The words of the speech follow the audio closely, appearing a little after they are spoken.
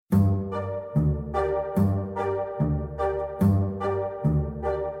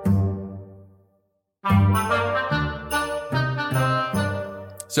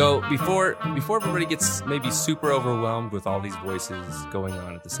So before everybody gets maybe super overwhelmed with all these voices going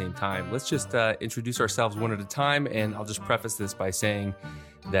on at the same time, let's just introduce ourselves one at a time. And I'll just preface this by saying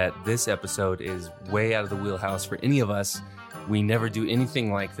that this episode is way out of the wheelhouse for any of us. We never do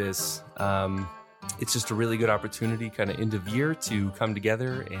anything like this. It's just a really good opportunity kind of end of year to come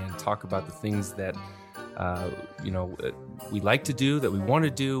together and talk about the things that, we like to do, that we want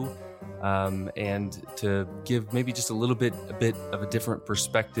to do. And to give maybe just a bit of a different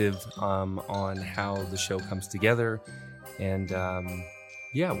perspective on how the show comes together. And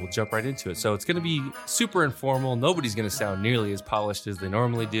we'll jump right into it. So it's going to be super informal. Nobody's going to sound nearly as polished as they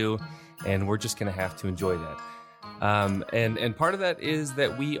normally do. And we're just going to have to enjoy that. And part of that is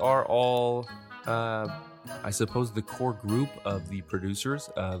that we are all, I suppose, the core group of the producers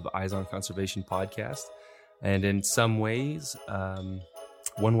of Eyes on Conservation podcast. And in some ways,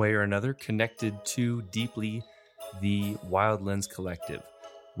 one way or another, connected to deeply the Wild Lens Collective,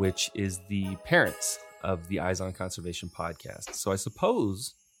 which is the parents of the Eyes on Conservation podcast. So I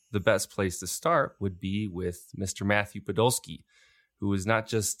suppose the best place to start would be with Mr. Matthew Podolsky, who is not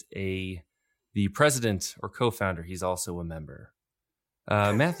just the president or co-founder, he's also a member.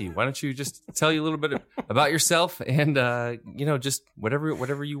 Matthew, why don't you just tell you a little bit about yourself and, just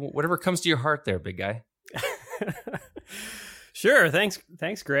whatever comes to your heart there, big guy. Sure. Thanks,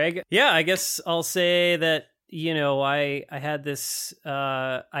 Greg. Yeah, I guess I'll say that, I had this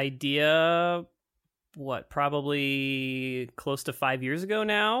idea, probably close to 5 years ago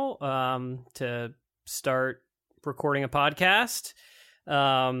now, to start recording a podcast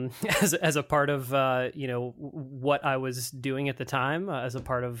as a part of, what I was doing at the time, as a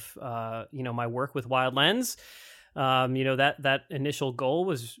part of, my work with Wild Lens. That initial goal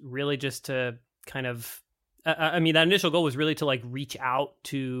was really just to kind of, that initial goal was really to reach out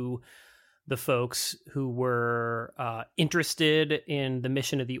to the folks who were interested in the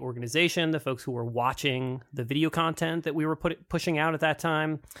mission of the organization, the folks who were watching the video content that we were pushing out at that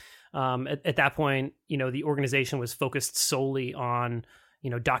time. At that point, the organization was focused solely on,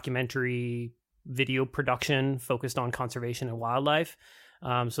 documentary video production focused on conservation and wildlife.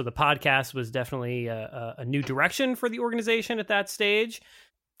 So the podcast was definitely a new direction for the organization at that stage.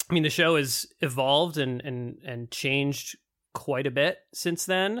 The show has evolved and changed quite a bit since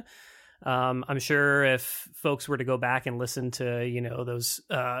then. I'm sure if folks were to go back and listen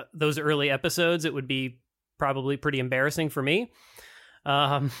to, those early episodes, it would be probably pretty embarrassing for me.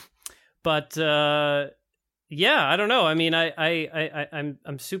 I don't know.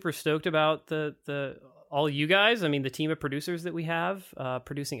 I'm super stoked about the all you guys. The team of producers that we have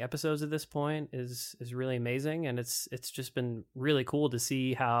producing episodes at this point is really amazing, and it's just been really cool to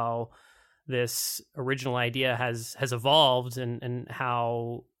see how this original idea has evolved and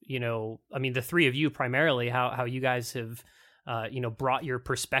how the three of you primarily how you guys have brought your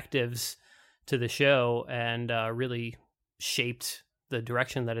perspectives to the show and really shaped the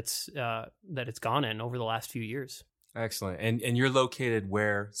direction that it's gone in over the last few years. Excellent. And you're located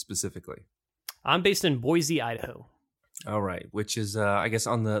where specifically? I'm based in Boise, Idaho. All right, which is, I guess,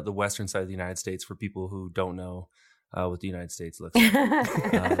 on the western side of the United States for people who don't know what the United States looks like.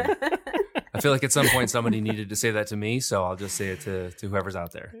 I feel like at some point somebody needed to say that to me, so I'll just say it to whoever's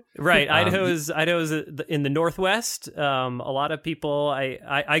out there. Right, Idaho is in the Northwest. A lot of people.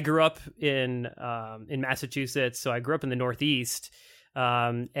 I grew up in Massachusetts, so I grew up in the Northeast.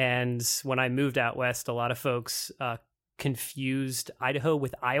 And when I moved out west, a lot of folks confused Idaho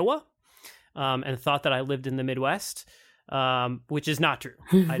with Iowa. And thought that I lived in the Midwest, which is not true.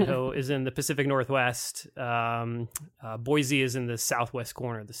 Idaho is in the Pacific Northwest. Boise is in the southwest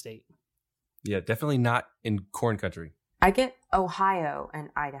corner of the state. Yeah, definitely not in corn country. I get Ohio and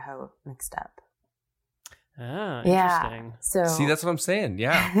Idaho mixed up. Ah, yeah. Interesting. So see, that's what I'm saying.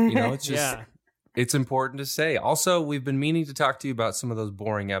 Yeah, it's just it's important to say. Also, we've been meaning to talk to you about some of those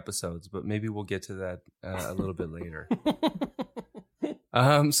boring episodes, but maybe we'll get to that a little bit later.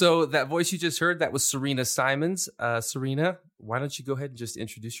 So that voice you just heard, that was Serena Simons. Serena, why don't you go ahead and just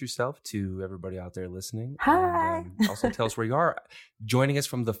introduce yourself to everybody out there listening? Hi. And, also tell us where you are. Joining us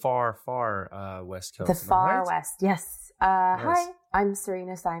from the far, far West Coast. The far right? West, yes. Yes. Hi, I'm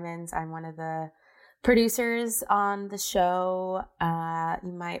Serena Simons. I'm one of the producers on the show.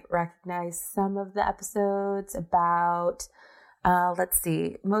 You might recognize some of the episodes about... let's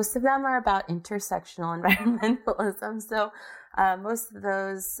see. Most of them are about intersectional environmentalism. So most of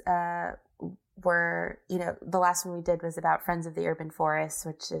those were, the last one we did was about Friends of the Urban Forest,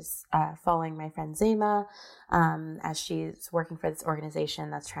 which is following my friend Zema as she's working for this organization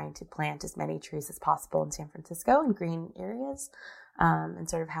that's trying to plant as many trees as possible in San Francisco in green areas, and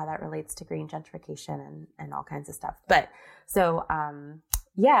sort of how that relates to green gentrification and all kinds of stuff. But so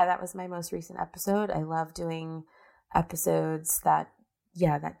yeah, that was my most recent episode. I love doing episodes that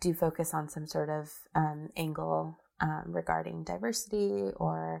do focus on some sort of angle regarding diversity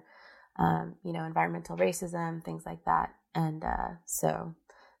or, environmental racism, things like that. And so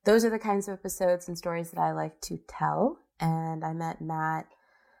those are the kinds of episodes and stories that I like to tell. And I met Matt,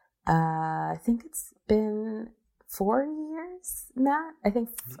 I think it's been 4 years, Matt. I think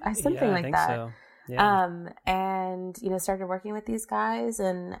something like that. So. Yeah. And started working with these guys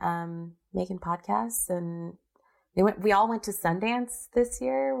and making podcasts, and we all went to Sundance this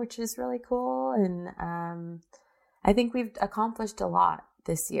year, which is really cool. And I think we've accomplished a lot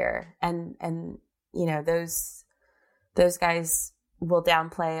this year. And those guys will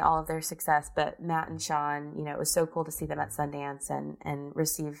downplay all of their success, but Matt and Sean, it was so cool to see them at Sundance and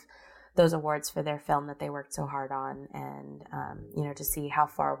receive those awards for their film that they worked so hard on. And, to see how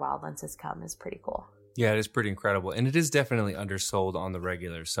far Wildlands has come is pretty cool. Yeah, it is pretty incredible. And it is definitely undersold on the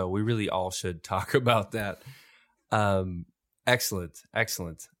regular. So we really all should talk about that. Excellent.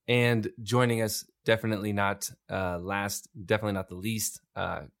 And joining us, definitely not the least,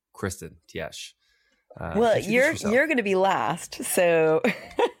 Kristen Tiesh. Well, you're going to be last, so...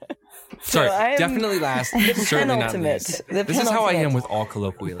 Sorry, definitely last, certainly not least. This is how I am with all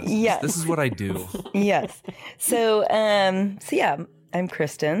colloquialisms. Yes. This is what I do. Yes. So yeah, I'm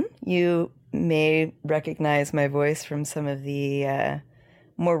Kristen. You may recognize my voice from some of the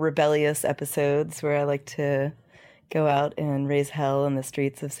more rebellious episodes where I like to go out and raise hell in the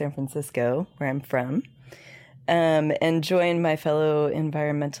streets of San Francisco, where I'm from. And join my fellow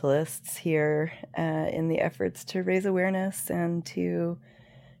environmentalists here in the efforts to raise awareness and to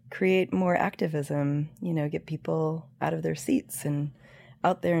create more activism, get people out of their seats and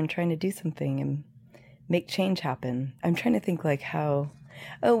out there and trying to do something and make change happen. I'm trying to think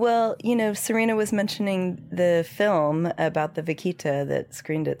Serena was mentioning the film about the vaquita that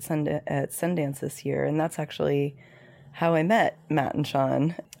screened at Sundance this year, and that's actually how I met Matt and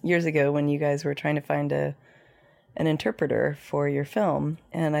Sean years ago when you guys were trying to find an interpreter for your film,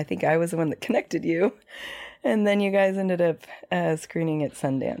 and I think I was the one that connected you. And then you guys ended up screening at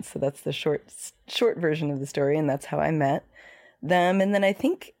Sundance. So that's the short version of the story, and that's how I met them. And then I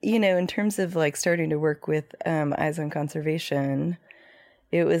think, in terms of starting to work with Eyes on Conservation,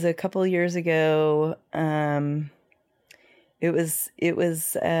 it was a couple years ago. It was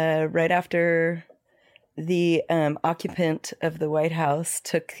right after the occupant of the White House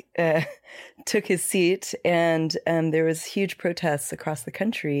took his seat, and there was huge protests across the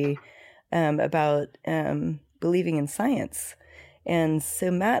country about believing in science. And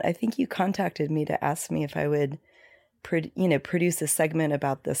so, Matt, I think you contacted me to ask me if I would, produce a segment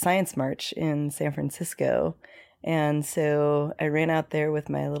about the Science March in San Francisco. And so I ran out there with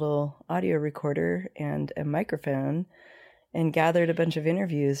my little audio recorder and a microphone and gathered a bunch of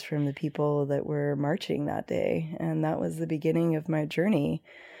interviews from the people that were marching that day. And that was the beginning of my journey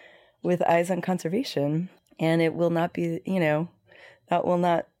with Eyes on Conservation. And it will not be, that will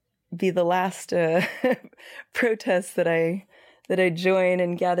not be the last protest that I join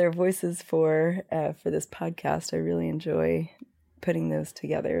and gather voices for this podcast. I really enjoy putting those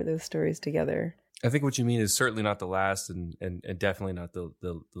stories together. I think what you mean is certainly not the last and definitely not the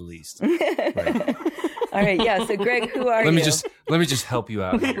least. Right. All right, yeah. So Greg, who are you? Let me just help you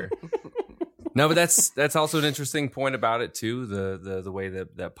out here. No, but that's also an interesting point about it too. The way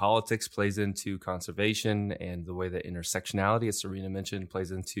that politics plays into conservation, and the way that intersectionality, as Serena mentioned,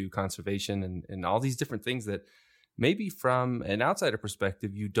 plays into conservation, and all these different things that maybe from an outsider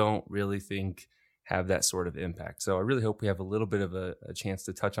perspective you don't really think have that sort of impact. So I really hope we have a little bit of a chance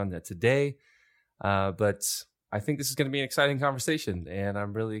to touch on that today. But I think this is going to be an exciting conversation, and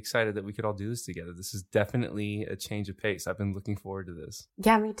I'm really excited that we could all do this together. This is definitely a change of pace. I've been looking forward to this.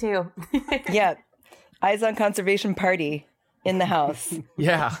 Yeah, me too. Yeah. Eyes on Conservation party in the house.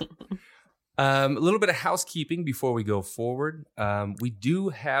 Yeah. A little bit of housekeeping before we go forward. We do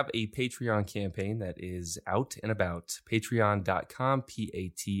have a Patreon campaign that is out and about. Patreon.com,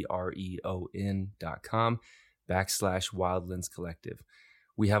 patreon.com/Wildlands Collective.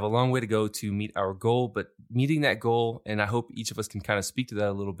 We have a long way to go to meet our goal, but meeting that goal, and I hope each of us can kind of speak to that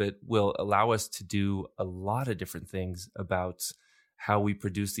a little bit, will allow us to do a lot of different things about how we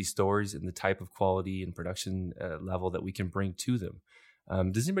produce these stories and the type of quality and production level that we can bring to them.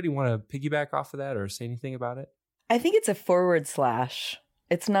 Does anybody want to piggyback off of that or say anything about it? I think it's a /.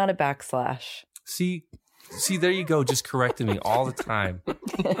 It's not a /. See, there you go, just correcting me all the time.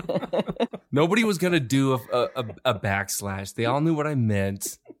 Nobody was going to do a /. They all knew what I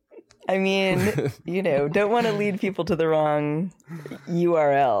meant. I mean, don't want to lead people to the wrong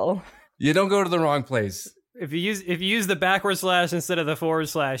URL. You don't go to the wrong place. If you use the backward slash instead of the forward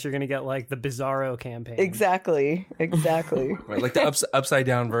slash, you're going to get like the Bizarro campaign. Exactly. Right, like the upside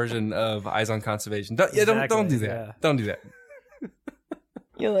down version of Eyes on Conservation. Don't do that. Yeah. Don't do that.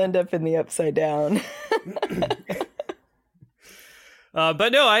 You'll end up in the upside down.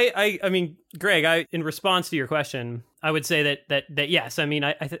 But no, I mean, Greg, in response to your question, I would say that yes. I mean,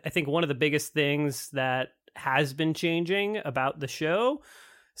 I think one of the biggest things that has been changing about the show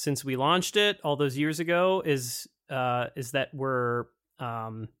since we launched it all those years ago is that we're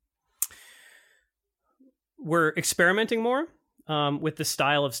experimenting more with the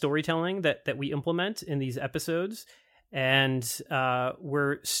style of storytelling that we implement in these episodes. And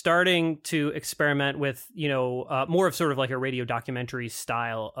we're starting to experiment with, more of sort of like a radio documentary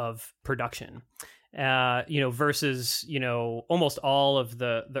style of production, versus, almost all of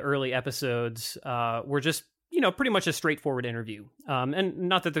the early episodes were just, pretty much a straightforward interview. And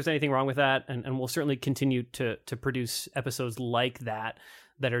not that there's anything wrong with that. And we'll certainly continue to produce episodes like that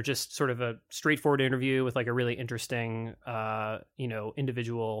are just sort of a straightforward interview with like a really interesting,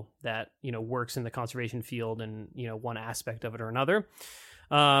 individual that, works in the conservation field and, one aspect of it or another.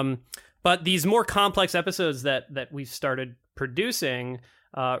 But these more complex episodes that we've started producing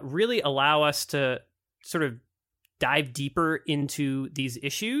really allow us to sort of dive deeper into these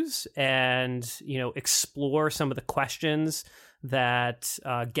issues and, explore some of the questions that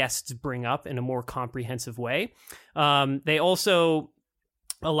guests bring up in a more comprehensive way. They also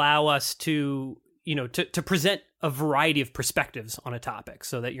allow us to present a variety of perspectives on a topic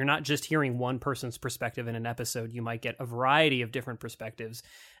so that you're not just hearing one person's perspective in an episode. You might get a variety of different perspectives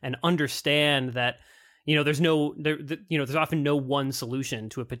and understand that, there's often no one solution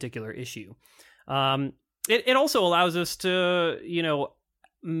to a particular issue. It also allows us to,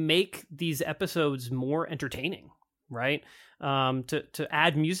 make these episodes more entertaining, right? To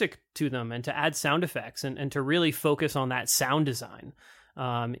add music to them and to add sound effects and to really focus on that sound design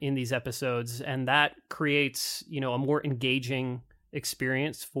in these episodes. And that creates, a more engaging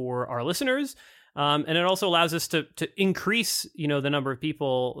experience for our listeners. And it also allows us to increase, the number of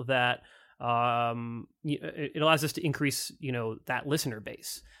people that it allows us to increase, that listener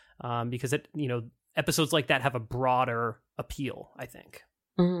base because episodes like that have a broader appeal, I think.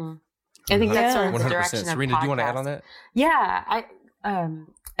 Mm-hmm. I think that's sort of the direction of Serena, podcast. do you want to add on that? Yeah,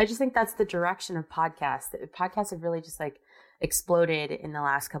 I just think that's the direction of podcasts. Podcasts have really just like exploded in the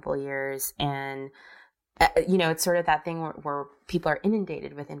last couple of years, and it's sort of that thing where people are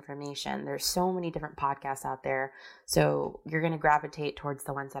inundated with information. There's so many different podcasts out there, so you're going to gravitate towards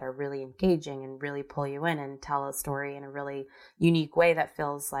the ones that are really engaging and really pull you in and tell a story in a really unique way that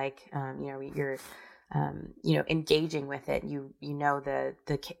feels like you're engaging with it.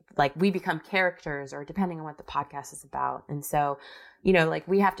 The we become characters, or depending on what the podcast is about. And so,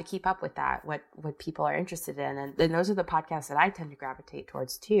 we have to keep up with that, what people are interested in. And those are the podcasts that I tend to gravitate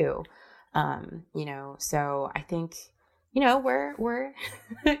towards too. So I think, we're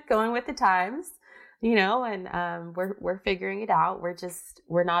going with the times, and we're figuring it out.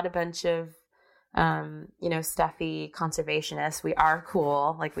 We're not a bunch of, stuffy conservationists. We are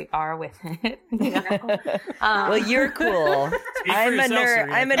cool, like we are with it. Well, you're cool. I'm a nerd.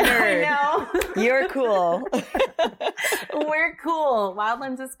 I know. You're cool. We're cool.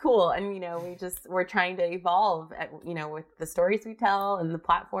 Wildlands is cool, and we're trying to evolve, with the stories we tell and the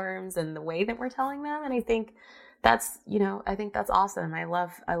platforms and the way that we're telling them. And I think that's awesome. I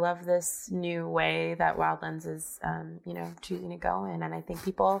love this new way that Wildlands is, choosing to go in, and I think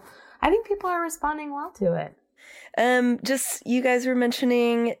people are responding well to it. Just you guys were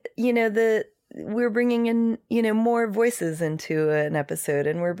mentioning, we're bringing in, more voices into an episode,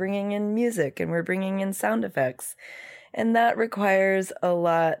 and we're bringing in music, and we're bringing in sound effects, and that requires a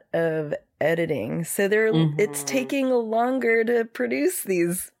lot of editing. So it's taking longer to produce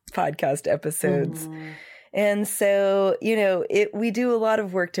these podcast episodes. Mm-hmm. And so, we do a lot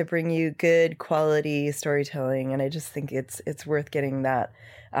of work to bring you good quality storytelling. And I just think it's worth getting that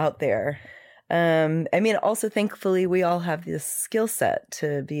out there. Also, thankfully, we all have this skill set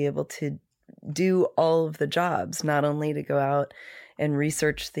to be able to do all of the jobs, not only to go out and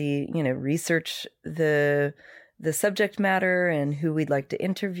research the subject matter and who we'd like to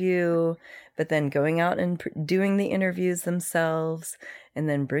interview, but then going out and doing the interviews themselves, and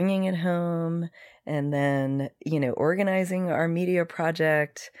then bringing it home, and then, organizing our media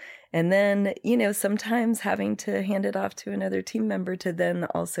project, and then, sometimes having to hand it off to another team member to then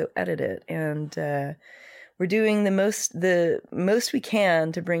also edit it. And we're doing the most we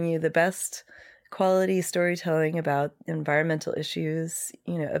can to bring you the best quality storytelling about environmental issues,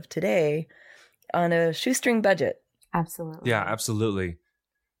 of today on a shoestring budget. Absolutely. Yeah, absolutely.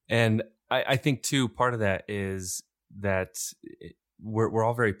 And I think too, part of that is that we're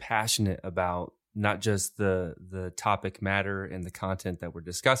all very passionate about not just the topic matter and the content that we're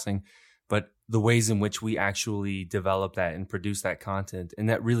discussing, but the ways in which we actually develop that and produce that content. And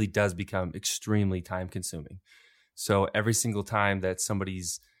that really does become extremely time consuming. So every single time that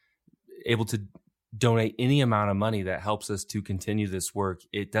somebody's able to donate any amount of money that helps us to continue this work,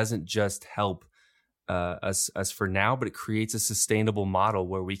 it doesn't just help us for now, but it creates a sustainable model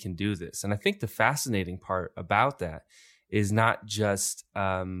where we can do this. And I think the fascinating part about that is not just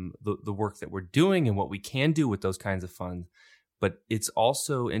the work that we're doing and what we can do with those kinds of funds, but it's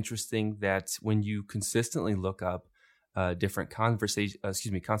also interesting that when you consistently look up different conservation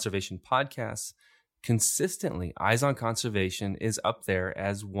podcasts, consistently Eyes on Conservation is up there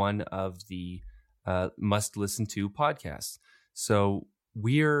as one of the must listen to podcasts. So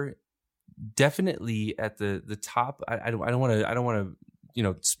we're definitely at the top. I don't want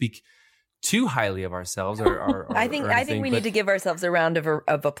to speak too highly of ourselves. I think we need to give ourselves a round of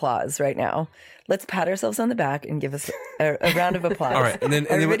applause right now. Let's pat ourselves on the back and give us a round of applause. All right, and then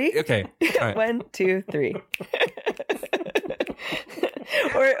ready? Okay. All right. 1, 2, 3.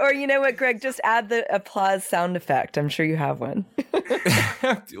 Or you know what, Greg? Just add the applause sound effect. I'm sure you have one.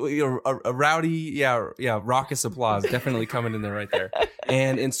 a rowdy, raucous applause definitely coming in there right there.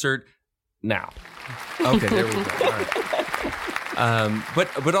 And insert now. Okay, there we go. All right.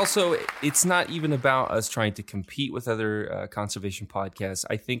 But also, it's not even about us trying to compete with other conservation podcasts.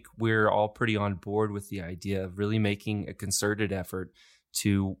 I think we're all pretty on board with the idea of really making a concerted effort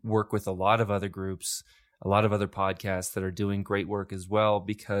to work with a lot of other groups, a lot of other podcasts that are doing great work as well,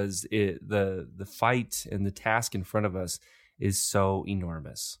 because the fight and the task in front of us is so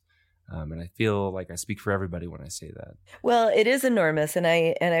enormous. And I feel like I speak for everybody when I say that. Well, it is enormous. And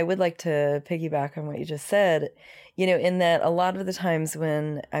I would like to piggyback on what you just said, in that a lot of the times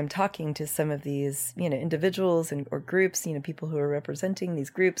when I'm talking to some of these, individuals or groups, people who are representing these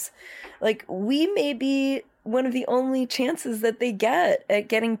groups, like we may be one of the only chances that they get at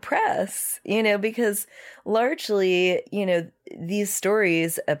getting press, because largely, these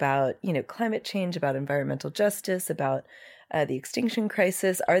stories about, climate change, about environmental justice, about the extinction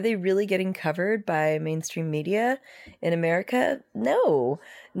crisis, are they really getting covered by mainstream media in America? No,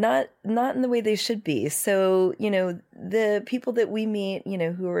 not in the way they should be. So, the people that we meet,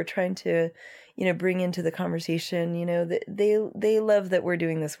 who are trying to, bring into the conversation, they love that we're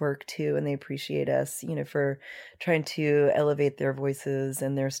doing this work too, and they appreciate us, for trying to elevate their voices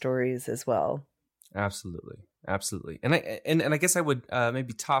and their stories as well. Absolutely. And I guess I would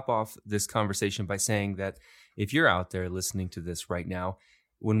maybe top off this conversation by saying that if you're out there listening to this right now,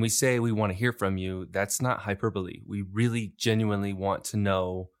 when we say we want to hear from you, that's not hyperbole. We really genuinely want to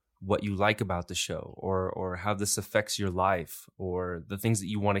know what you like about the show, or how this affects your life, or the things that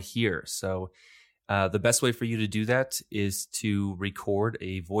you want to hear. So the best way for you to do that is to record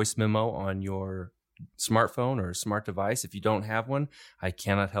a voice memo on your smartphone or smart device. If you don't have one, I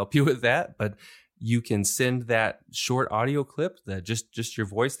cannot help you with that, but you can send that short audio clip, just your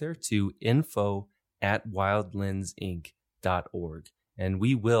voice there, to info@wildlensinc.org. And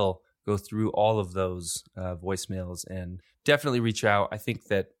we will go through all of those voicemails and definitely reach out. I think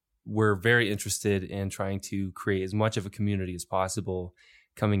that we're very interested in trying to create as much of a community as possible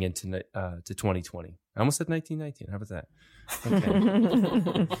coming into to 2020. I almost said 1919. How about that?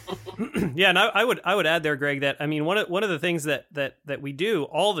 Okay. Yeah, and I would add there, Greg, that one of the things that we do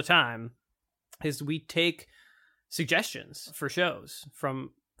all the time is we take suggestions for shows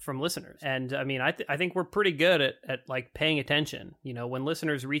from listeners. And I think we're pretty good at like paying attention, when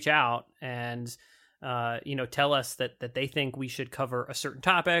listeners reach out and tell us that they think we should cover a certain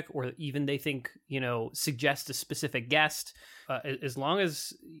topic, or even they think, suggest a specific guest, as long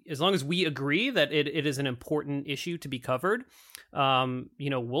as we agree that it is an important issue to be covered,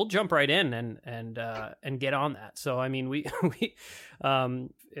 we'll jump right in and get on that. So, we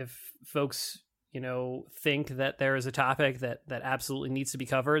if folks, think that there is a topic that absolutely needs to be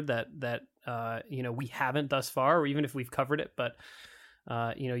covered, that we haven't thus far, or even if we've covered it, but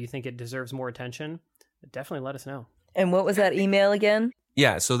you think it deserves more attention, definitely let us know. And what was that email again?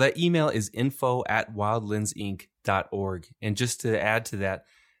 Yeah, so that email is info@wildlensinc.org. And just to add to that,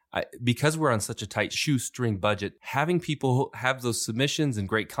 because we're on such a tight shoestring budget, having people have those submissions and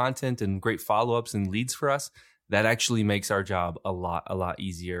great content and great follow-ups and leads for us, that actually makes our job a lot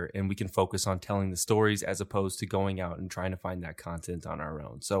easier, and we can focus on telling the stories as opposed to going out and trying to find that content on our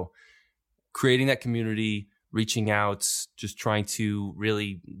own. So creating that community, reaching out, just trying to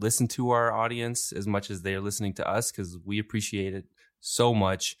really listen to our audience as much as they're listening to us, because we appreciate it so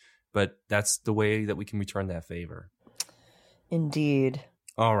much, but that's the way that we can return that favor. Indeed.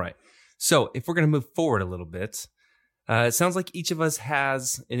 All right. So if we're going to move forward a little bit, it sounds like each of us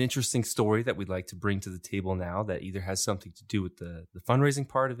has an interesting story that we'd like to bring to the table now that either has something to do with the fundraising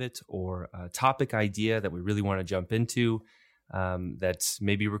part of it or a topic idea that we really want to jump into that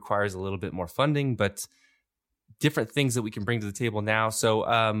maybe requires a little bit more funding, but different things that we can bring to the table now. So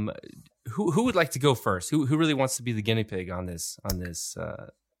who would like to go first? Who really wants to be the guinea pig on this crazy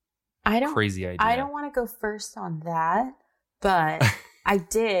idea? I don't want to go first on that, but I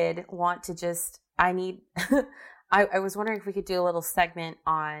did want to I was wondering if we could do a little segment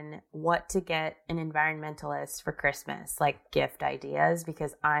on what to get an environmentalist for Christmas, like gift ideas,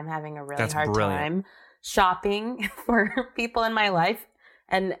 because I'm having a really hard time shopping for people in my life.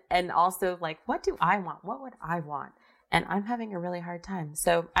 And also like, what do I want? What would I want? And I'm having a really hard time.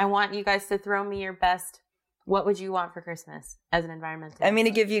 So I want you guys to throw me your best. What would you want for Christmas as an environmentalist? I'm going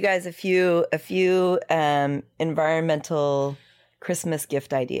to give you guys a few environmental Christmas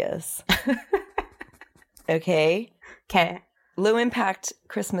gift ideas. Okay. Low impact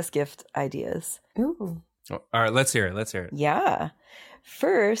Christmas gift ideas. Ooh. All right, let's hear it. Yeah.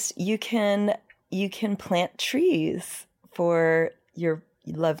 First, you can plant trees for your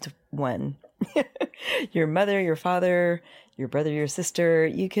loved one. Your mother, your father, your brother, your sister.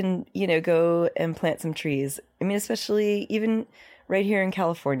 You can, go and plant some trees. I mean, especially even right here in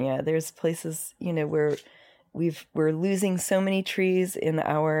California, there's places, where we're losing so many trees in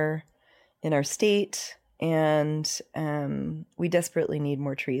our state. And we desperately need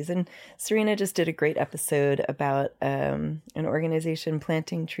more trees. And Serena just did a great episode about an organization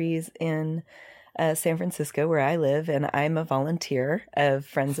planting trees in San Francisco, where I live. And I'm a volunteer of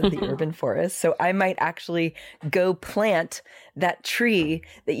Friends of the Urban Forest. So I might actually go plant that tree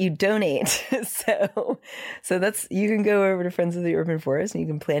that you donate. So that's, you can go over to Friends of the Urban Forest and you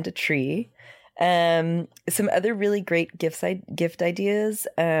can plant a tree. Some other really great gift ideas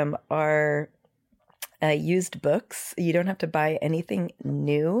are used books. You don't have to buy anything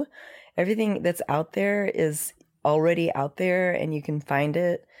new. Everything that's out there is already out there, and you can find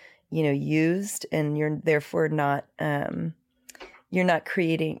it, used, and you're therefore not you're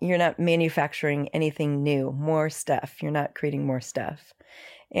not manufacturing anything new, more stuff. You're not creating more stuff.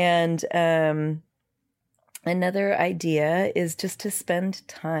 And another idea is just to spend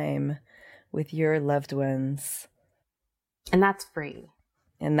time with your loved ones. And that's free.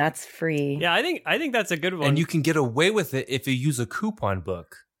 Yeah, I think that's a good one. And you can get away with it if you use a coupon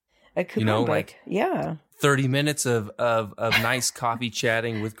book. A coupon book, like, yeah. 30 minutes of nice coffee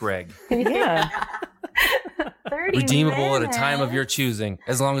chatting with Greg. Yeah. 30 Redeemable minutes. at a time of your choosing,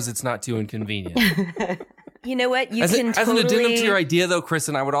 as long as it's not too inconvenient. You know what? As an addendum to your idea, though,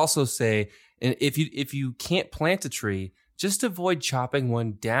 Kristen, I would also say, if you can't plant a tree, just avoid chopping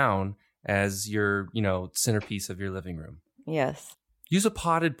one down as your, centerpiece of your living room. Yes. Use a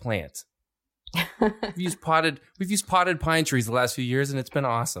potted plant. We've used potted pine trees the last few years, and it's been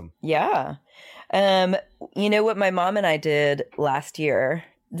awesome. Yeah. You know what my mom and I did last year?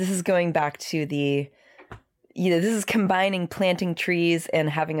 This is going back to this is combining planting trees and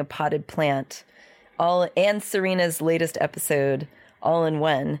having a potted plant, and Serena's latest episode all in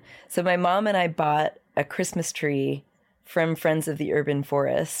one. So my mom and I bought a Christmas tree from Friends of the Urban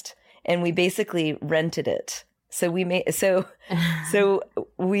Forest, and we basically rented it. So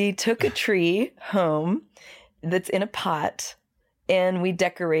we took a tree home that's in a pot, and we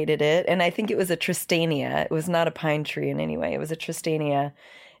decorated it. And I think it was a tristania. It was not a pine tree in any way. It was a tristania.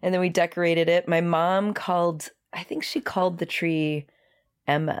 And then we decorated it. My mom called the tree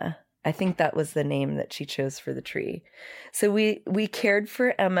Emma. I think that was the name that she chose for the tree. So we cared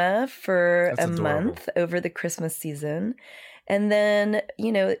for Emma for a month over the Christmas season. And then,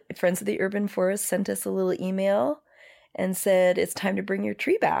 Friends of the Urban Forest sent us a little email and said, it's time to bring your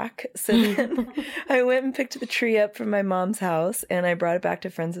tree back. So then I went and picked the tree up from my mom's house, and I brought it back to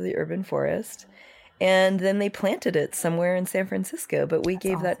Friends of the Urban Forest. And then they planted it somewhere in San Francisco. But we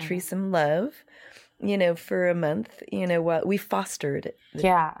gave that tree some love, for a month, while we fostered it.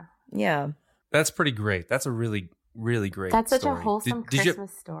 Yeah. Yeah. That's pretty great. That's a really, really great That's such story. a wholesome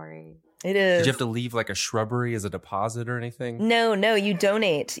Christmas story. It is. Did you have to leave like a shrubbery as a deposit or anything? No, you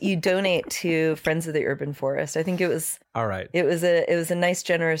donate. You donate to Friends of the Urban Forest. I think it was all right. It was a nice,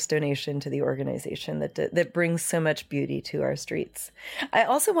 generous donation to the organization that brings so much beauty to our streets. I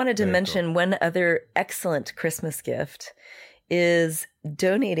also wanted to mention one other excellent Christmas gift is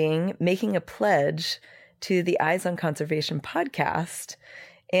making a pledge to the Eyes on Conservation podcast.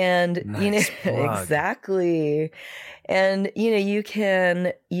 And nice plug. Exactly. And you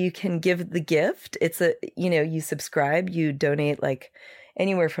can give the gift. It's you subscribe, you donate like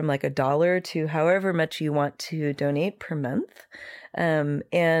anywhere from like $1 to however much you want to donate per month.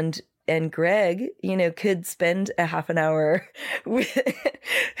 And Greg, could spend a half an hour with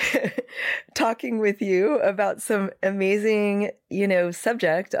talking with you about some amazing,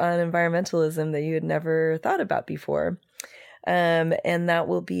 subject on environmentalism that you had never thought about before. And that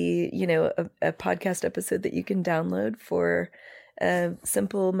will be, a podcast episode that you can download for a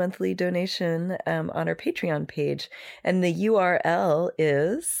simple monthly donation on our Patreon page. And the URL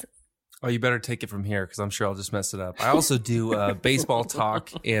is... Oh, you better take it from here because I'm sure I'll just mess it up. I also do baseball talk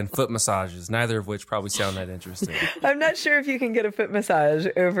and foot massages, neither of which probably sound that interesting. I'm not sure if you can get a foot massage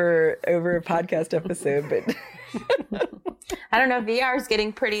over a podcast episode, but I don't know. VR is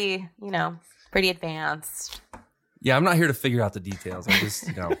getting pretty advanced. Yeah, I'm not here to figure out the details. I just,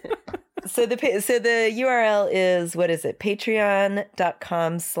 So the URL is, what is it?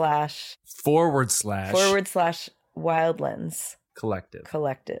 Patreon.com//wildlens collective.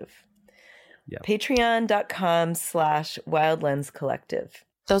 Yeah. Patreon.com/wildlens collective.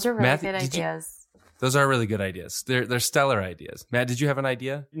 Those are really good ideas. Those are really good ideas. They're stellar ideas. Matt, did you have an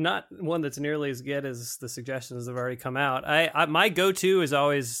idea? Not one that's nearly as good as the suggestions that have already come out. I my go-to is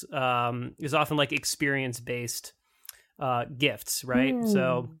always is often like experience-based gifts, right?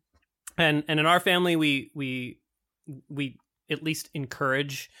 So, and in our family, we at least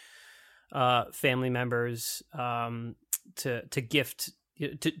encourage family members to gift,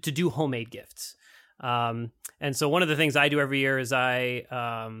 to do homemade gifts. And so one of the things I do every year is I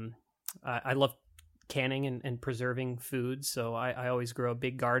love canning and preserving foods. So I always grow a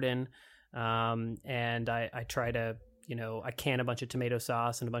big garden. And I try to, I can a bunch of tomato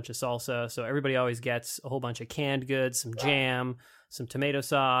sauce and a bunch of salsa. So everybody always gets a whole bunch of canned goods, some jam, some tomato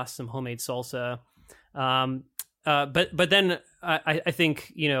sauce, some homemade salsa. But then I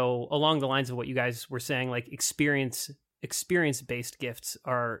think, along the lines of what you guys were saying, like experience-based gifts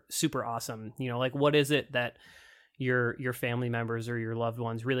are super awesome. Like what is it that your family members or your loved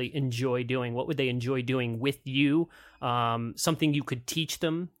ones really enjoy doing? What would they enjoy doing with you? Something you could teach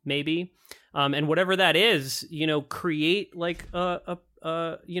them maybe. And whatever that is, create like like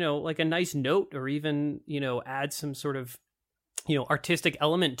a nice note, or even, add some sort of, artistic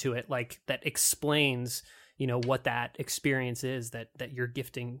element to it, like that explains, what that experience is that you're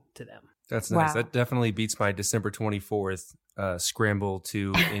gifting to them. That's nice. Wow. That definitely beats my December 24th scramble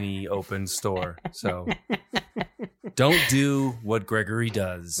to any open store. So don't do what Gregory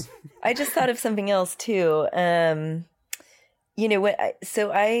does. I just thought of something else too. I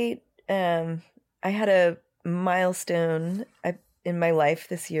had a milestone in my life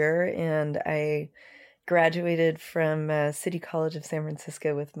this year, and I graduated from City College of San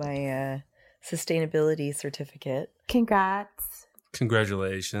Francisco with my sustainability certificate. Congrats.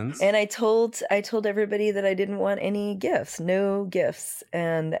 Congratulations. And I told everybody that I didn't want any gifts, no gifts.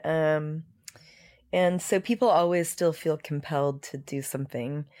 And so people always still feel compelled to do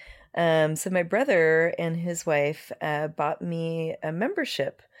something. So my brother and his wife bought me a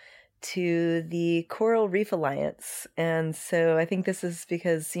membership to the Coral Reef Alliance. And so I think this is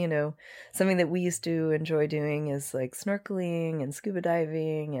because, something that we used to enjoy doing is like snorkeling and scuba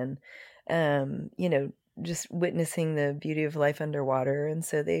diving and, just witnessing the beauty of life underwater. And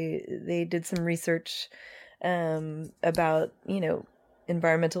so they did some research about,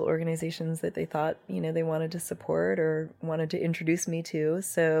 environmental organizations that they thought, they wanted to support or wanted to introduce me to.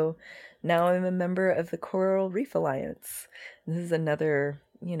 So now I'm a member of the Coral Reef Alliance. This is another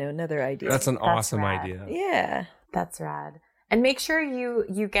idea. That's an awesome idea. Yeah. That's rad. And make sure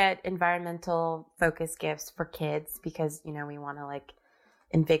you get environmental focused gifts for kids, because, we want to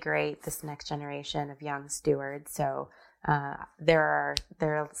invigorate this next generation of young stewards. So there are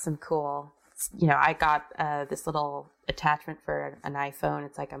some cool, I got this little attachment for an iPhone.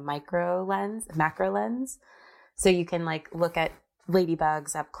 It's like a macro lens. So you can look at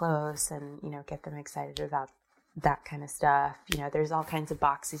ladybugs up close and, get them excited about that kind of stuff. There's all kinds of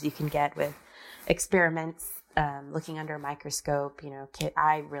boxes you can get with experiments, looking under a microscope.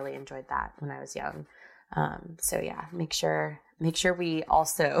 I really enjoyed that when I was young. So yeah, make sure we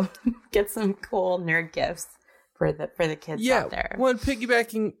also get some cool nerd gifts for the kids out there. Well,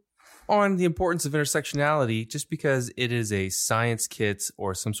 piggybacking on the importance of intersectionality, just because it is a science kit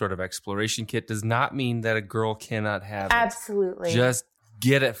or some sort of exploration kit does not mean that a girl cannot have it. Absolutely. Just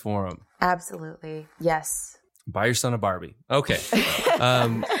get it for them. Absolutely. Yes. Buy your son a Barbie. Okay.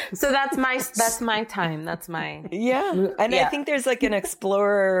 So that's my time. That's my... Yeah. And I think there's an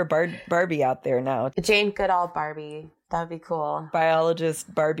explorer Barbie out there now. Jane Goodall Barbie. That would be cool.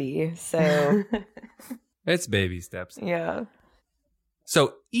 Biologist Barbie. So... It's baby steps. Yeah.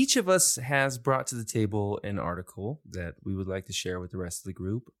 So each of us has brought to the table an article that we would like to share with the rest of the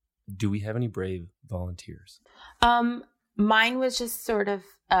group. Do we have any brave volunteers? Mine was just sort of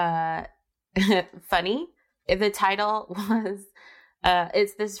funny. The title was,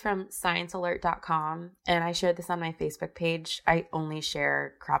 this is from sciencealert.com, and I shared this on my Facebook page. I only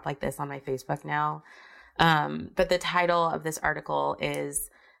share crap like this on my Facebook now. But the title of this article is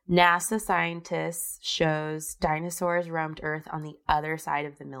NASA Scientists Shows Dinosaurs Roamed Earth on the Other Side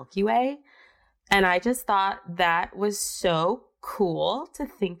of the Milky Way. And I just thought that was so cool to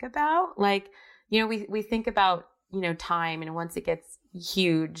think about. Like, you know, we think about, you know, time, and once it gets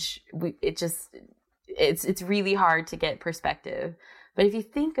huge, it's really hard to get perspective. But if you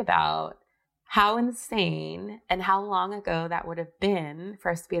think about how insane and how long ago that would have been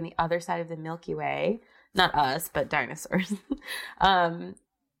for us to be on the other side of the Milky Way, not us, but dinosaurs,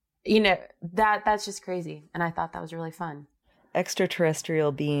 you know, that's just crazy. And I thought that was really fun.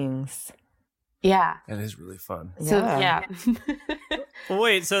 Extraterrestrial beings. Yeah. That is really fun. So, yeah.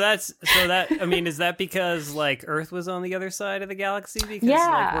 Wait, I mean, is that because like Earth was on the other side of the galaxy? Because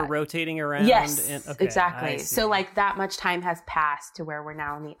like we're rotating around? Yes, okay, exactly. So like that much time has passed to where we're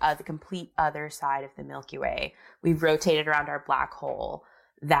now on the complete other side of the Milky Way. We've rotated around our black hole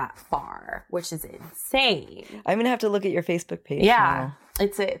that far, which is insane. I'm going to have to look at your Facebook page. Yeah. now.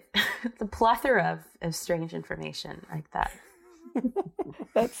 It's a plethora of strange information like that.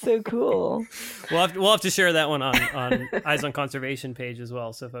 That's so cool. We'll have to share that one on Eyes on Conservation page as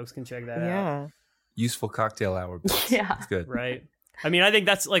well, so folks can check that out. Yeah. Useful cocktail hour. Yeah. It's good. Right. I mean, I think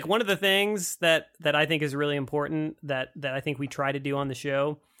that's like one of the things that I think is really important that I think we try to do on the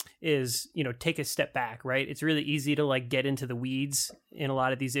show is, you know, take a step back, right? It's really easy to like get into the weeds in a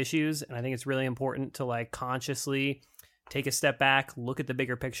lot of these issues. And I think it's really important to like consciously take a step back, look at the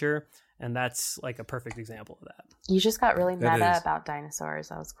bigger picture. And that's like a perfect example of that. You just got really meta about dinosaurs.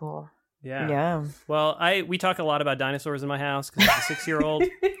 That was cool. Yeah. Yeah. Well, we talk a lot about dinosaurs in my house because I'm a 6-year-old.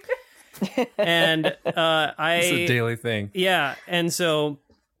 And It's a daily thing. Yeah. And so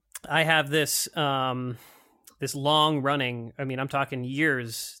I have this this long running, I mean, I'm talking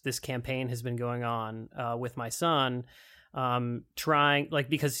years, this campaign has been going on with my son, trying, like,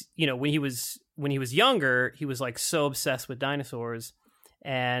 because, you know, when he was younger, he was like so obsessed with dinosaurs.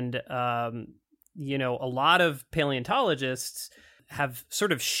 And, you know, a lot of paleontologists have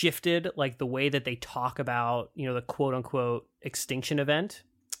sort of shifted like the way that they talk about, you know, the quote unquote extinction event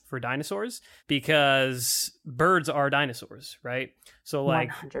for dinosaurs, because birds are dinosaurs, right? So like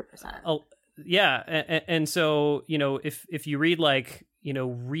 100%. Yeah. And so, you know, if you read like, you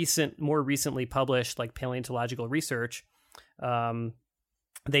know, more recently published like paleontological research,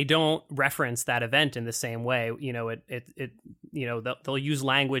 they don't reference that event in the same way. You know, it you know, they'll use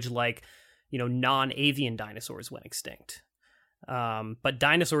language like, you know, non-avian dinosaurs went extinct. But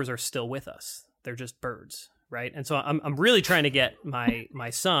dinosaurs are still with us. They're just birds, right? And so I'm really trying to get my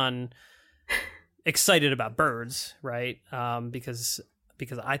son excited about birds, right? Because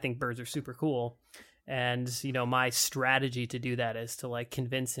I think birds are super cool. And, you know, my strategy to do that is to like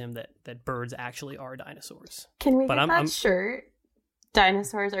convince him that birds actually are dinosaurs. Can we get that shirt?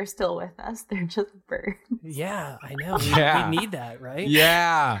 Dinosaurs are still with us. They're just birds. Yeah, I know. We need that, right?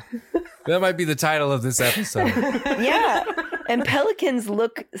 Yeah. That might be the title of this episode. Yeah. And pelicans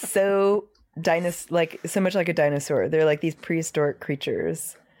look so so much like a dinosaur. They're like these prehistoric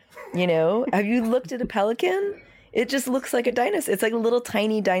creatures. You know? Have you looked at a pelican? It just looks like a dinosaur. It's like a little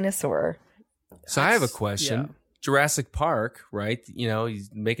tiny dinosaur. So I have a question. Yeah. Jurassic Park, right? You know,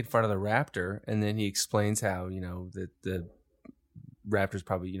 he's making fun of the raptor, and then he explains how, you know, that the raptors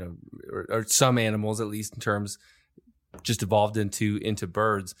probably, you know, or some animals, at least in terms, just evolved into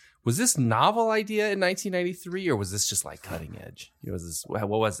birds. Was this novel idea in 1993, or was this just like cutting edge? You know,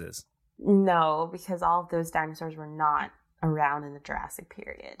 what was this? No, because all of those dinosaurs were not around in the Jurassic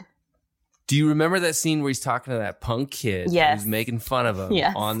period. Do you remember that scene where he's talking to that punk kid? Yes. Who's making fun of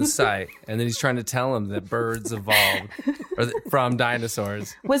him on the site, and then he's trying to tell him that birds evolved from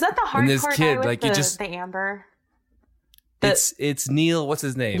dinosaurs. Was that the hardcore this kid, guy with like, the amber? It's Neil. What's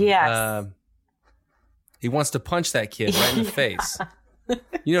his name? Yes. He wants to punch that kid right in the face.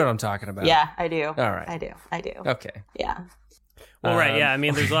 You know what I'm talking about? Yeah, I do. All right. I do. Okay. Yeah. Well, right. Yeah. I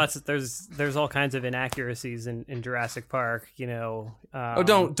mean, there's all kinds of inaccuracies in Jurassic Park, you know.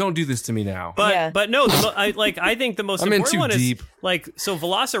 Don't do this to me now. But no, I think the most important one deep. is like, so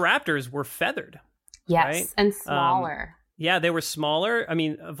Velociraptors were feathered. Yes. Right? And smaller. Yeah, they were smaller. I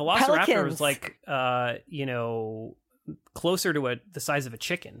mean, a Velociraptor Pelicans. was like, you know, closer to the size of a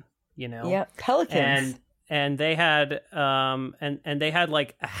chicken, you know. Yeah, pelicans. And they had and they had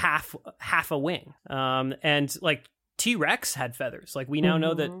like a half a wing. And like T-Rex had feathers. Like we now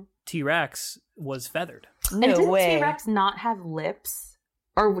know that T-Rex was feathered. And didn't way. T-Rex not have lips?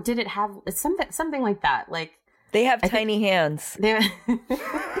 Or did it have something like that? Like They have tiny hands.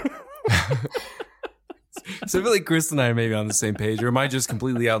 So I feel like Chris and I are maybe on the same page, or am I just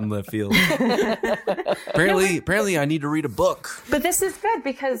completely out in left field? Apparently, I need to read a book. But this is good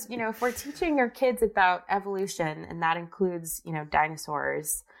because, if we're teaching our kids about evolution, and that includes,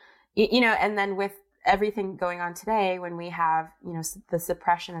 dinosaurs, and then with everything going on today, when we have, the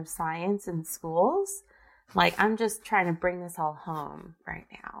suppression of science in schools, like, I'm just trying to bring this all home right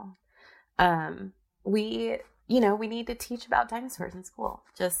now. We need to teach about dinosaurs in school.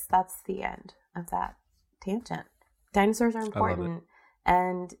 Just, that's the end of that tangent. Dinosaurs are important,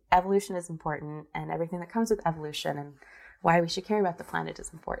 and evolution is important, and everything that comes with evolution and why we should care about the planet is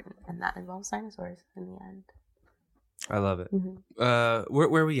important, and that involves dinosaurs in the end. I love it. Mm-hmm.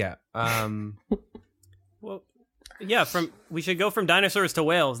 Where are we at? Well, yeah, we should go from dinosaurs to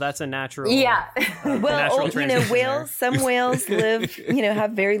whales. That's a natural. Yeah. Well, whales. Some whales live,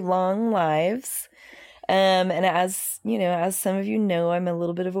 have very long lives. And as some of you know, I'm a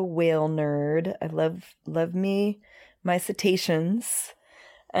little bit of a whale nerd. I love my cetaceans.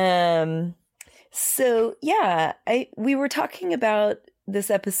 So yeah, we were talking about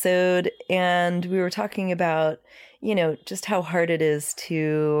this episode, and we were talking about, just how hard it is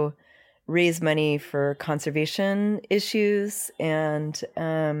to raise money for conservation issues. And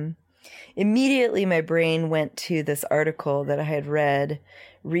immediately my brain went to this article that I had read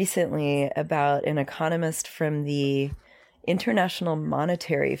recently about an economist from the International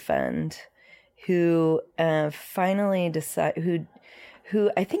Monetary Fund who finally decided,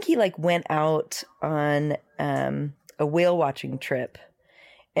 who I think he went out on a whale watching trip,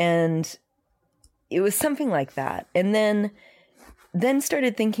 and it was something like that. And then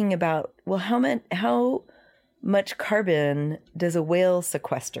started thinking about, well, how much carbon does a whale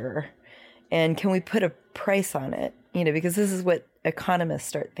sequester? And can we put a price on it? Because this is what economists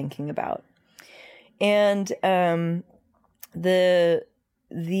start thinking about. And the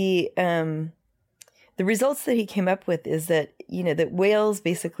results that he came up with is that, that whales,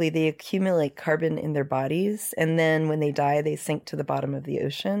 basically, they accumulate carbon in their bodies, and then when they die, they sink to the bottom of the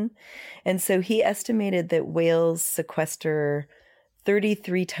ocean. And so he estimated that whales sequester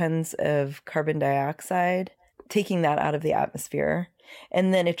 33 tons of carbon dioxide, taking that out of the atmosphere.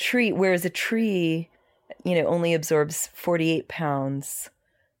 And then whereas a tree, only absorbs 48 pounds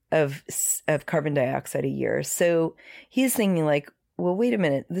of carbon dioxide a year. So he's thinking well, wait a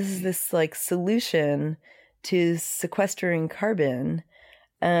minute, this is this solution to sequestering carbon,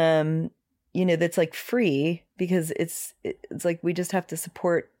 that's free, because it's we just have to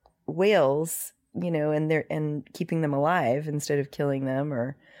support whales, and keeping them alive instead of killing them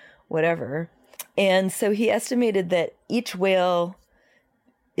or whatever. And so he estimated that each whale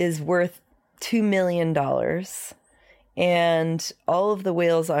is worth $2 million, and all of the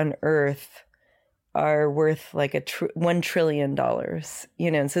whales on Earth are worth $1 trillion,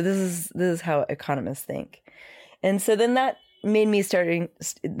 and so this is how economists think. And so then that made me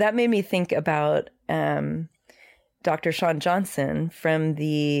think about Dr. Sean Johnson from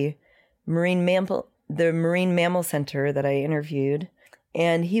the Marine Mammal Center that I interviewed,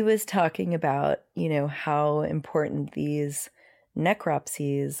 and he was talking about how important these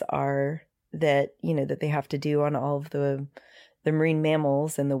necropsies are that they have to do on all of the marine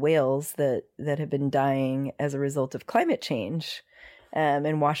mammals and the whales that have been dying as a result of climate change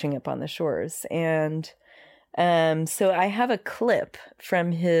and washing up on the shores. And so I have a clip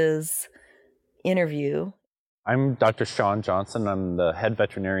from his interview. I'm Dr. Sean Johnson. I'm the head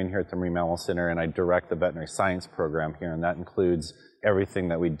veterinarian here at the Marine Mammal Center, and I direct the veterinary science program here, and that includes everything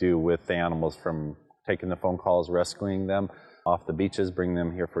that we do with the animals, from taking the phone calls, rescuing them off the beaches, bringing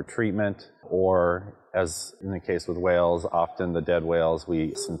them here for treatment, or, as in the case with whales, often the dead whales,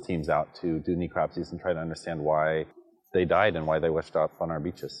 we send teams out to do necropsies and try to understand why they died and why they washed up on our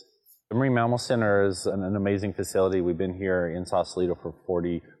beaches. The Marine Mammal Center is an amazing facility. We've been here in Sausalito for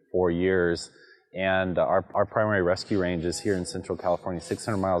 44 years, and our primary rescue range is here in Central California,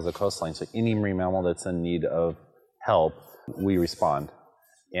 600 miles of coastline. So any marine mammal that's in need of help, we respond.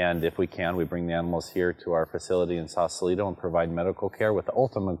 And if we can, we bring the animals here to our facility in Sausalito and provide medical care with the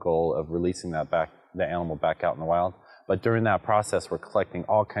ultimate goal of releasing the animal back out in the wild. But during that process, we're collecting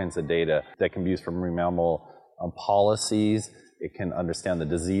all kinds of data that can be used for marine mammal policies. It can understand the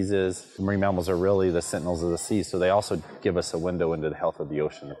diseases. The marine mammals are really the sentinels of the sea, so they also give us a window into the health of the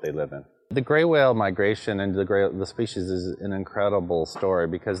ocean that they live in. The gray whale migration into the species is an incredible story,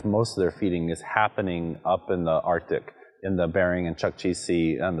 because most of their feeding is happening up in the Arctic, in the Bering and Chukchi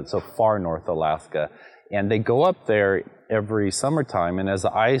Sea, and so far north Alaska. And they go up there every summertime, and as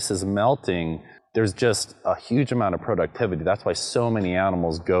the ice is melting, there's just a huge amount of productivity. That's why so many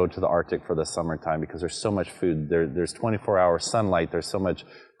animals go to the Arctic for the summertime, because there's so much food. There's 24-hour sunlight. There's so much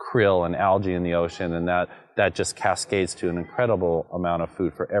krill and algae in the ocean, and that just cascades to an incredible amount of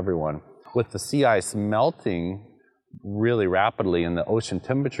food for everyone. With the sea ice melting really rapidly and the ocean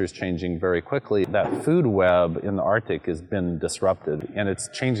temperatures changing very quickly, that food web in the Arctic has been disrupted, and it's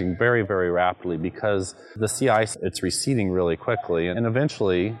changing very, very rapidly because the sea ice, it's receding really quickly, and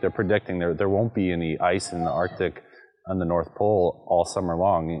eventually they're predicting there won't be any ice in the Arctic on the North Pole all summer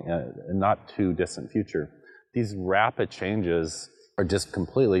long in not too distant future. These rapid changes are just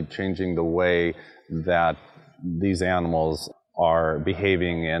completely changing the way that these animals are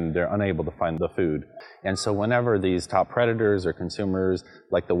behaving, and they're unable to find the food. And so whenever these top predators or consumers,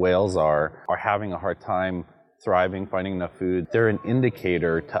 like the whales are having a hard time thriving, finding enough food, they're an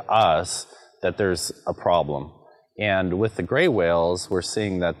indicator to us that there's a problem. And with the gray whales, we're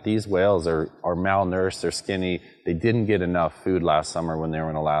seeing that these whales are malnourished, they're skinny, they didn't get enough food last summer when they were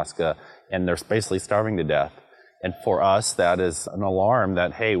in Alaska, and they're basically starving to death. And for us, that is an alarm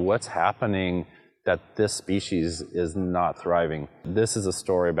that, hey, what's happening that this species is not thriving? This is a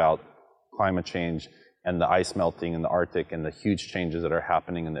story about climate change and the ice melting in the Arctic and the huge changes that are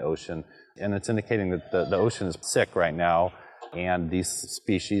happening in the ocean. And it's indicating that the ocean is sick right now, and these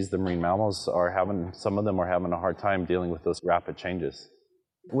species, the marine mammals, some of them are having a hard time dealing with those rapid changes.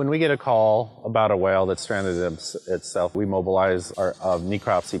 When we get a call about a whale that's stranded itself, we mobilize our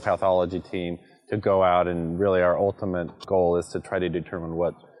necropsy pathology team to go out, and really our ultimate goal is to try to determine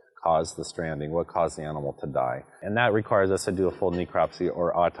what caused the stranding, what caused the animal to die. And that requires us to do a full necropsy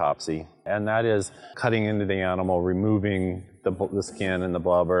or autopsy. And that is cutting into the animal, removing the skin and the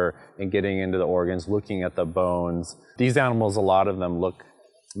blubber, and getting into the organs, looking at the bones. These animals, a lot of them look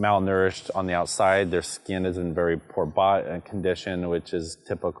malnourished on the outside. Their skin is in very poor condition, which is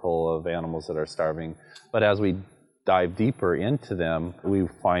typical of animals that are starving. But as we dive deeper into them, we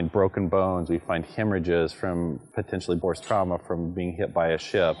find broken bones, we find hemorrhages from potentially force trauma from being hit by a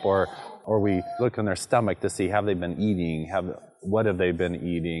ship, or we look in their stomach to see, have they been eating, what have they been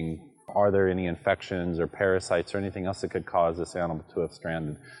eating, are there any infections or parasites or anything else that could cause this animal to have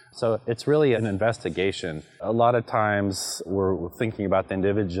stranded. So it's really an investigation. A lot of times we're thinking about the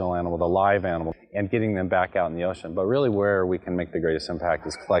individual animal, the live animal, and getting them back out in the ocean. But really where we can make the greatest impact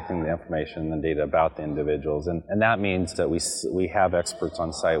is collecting the information and the data about the individuals. And that means that we have experts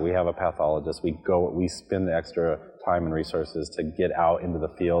on site, we have a pathologist, we spend the extra time and resources to get out into the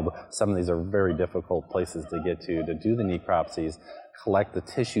field. Some of these are very difficult places to get to do the necropsies, collect the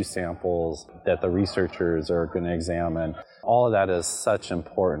tissue samples that the researchers are going to examine. All of that is such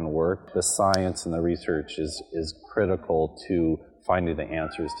important work. The science and the research is critical to finding the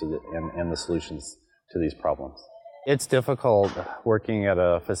answers to and the solutions to these problems. It's difficult working at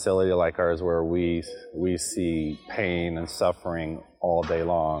a facility like ours where we see pain and suffering all day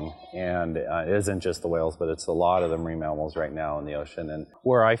long. And it isn't just the whales, but it's a lot of the marine mammals right now in the ocean. And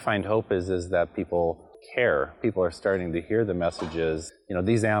where I find hope is that people care. People are starting to hear the messages.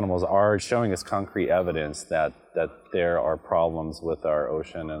 These animals are showing us concrete evidence that there are problems with our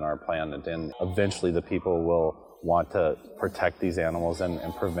ocean and our planet. And eventually the people will want to protect these animals and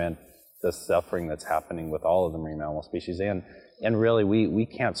prevent the suffering that's happening with all of the marine mammal species. And really, we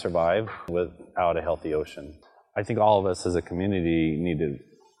can't survive without a healthy ocean. I think all of us as a community need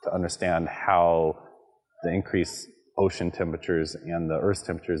to understand how the increased ocean temperatures and the Earth's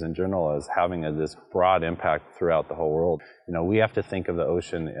temperatures in general is having this broad impact throughout the whole world. We have to think of the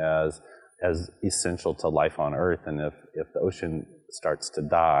ocean as essential to life on Earth, and if the ocean starts to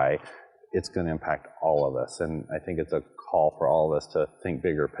die, it's going to impact all of us. And I think it's a call for all of us to think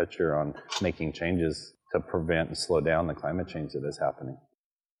bigger picture on making changes to prevent and slow down the climate change that is happening.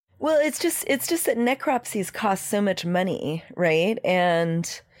 Well, it's just that necropsies cost so much money, right?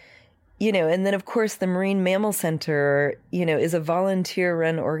 And and then of course the Marine Mammal Center, is a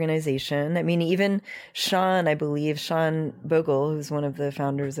volunteer-run organization. I mean, even Sean Bogle, who's one of the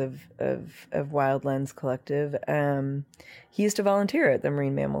founders of Wildlands Collective, he used to volunteer at the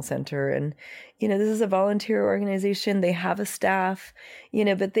Marine Mammal Center. And, this is a volunteer organization. They have a staff,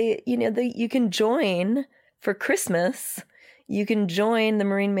 but you can join for Christmas. You can join the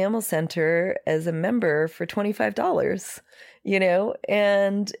Marine Mammal Center as a member for $25,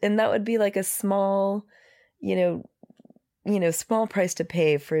 and that would be like a small, small price to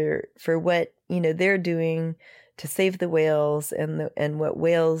pay for what, they're doing to save the whales and what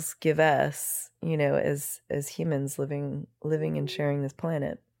whales give us, as humans living and sharing this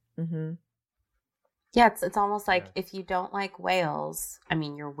planet. Mm-hmm. Yeah, it's almost like if you don't like whales, I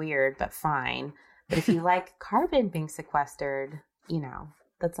mean, you're weird, but fine. But if you like carbon being sequestered,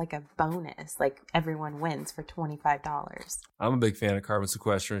 that's like a bonus. Like everyone wins for $25. I'm a big fan of carbon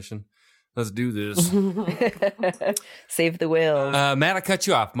sequestration. Let's do this. Save the whales. Matt, I cut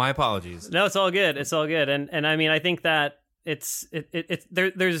you off. My apologies. No, it's all good. It's all good. And I mean, I think that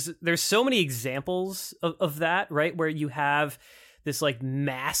there's so many examples of that, right? Where you have this like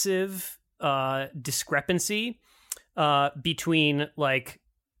massive discrepancy between like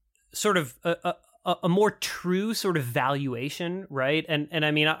sort of a more true sort of valuation, right? And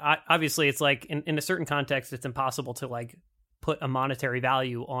I mean, obviously, it's like in a certain context, it's impossible to like put a monetary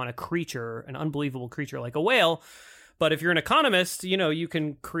value on a creature, an unbelievable creature like a whale. But if you're an economist, you know, you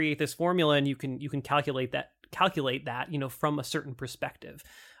can create this formula and you can calculate that, you know, from a certain perspective,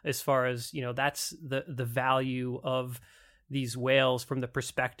 as far as, you know, that's the value of these whales from the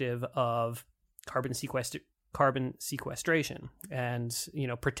perspective of carbon sequestration and, you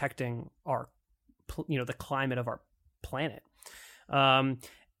know, protecting our, you know, the climate of our planet.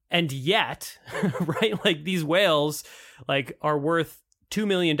 And yet, right, like these whales like are worth $2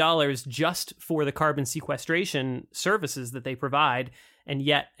 million just for the carbon sequestration services that they provide. And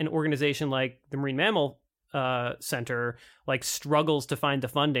yet an organization like the Marine Mammal Center like struggles to find the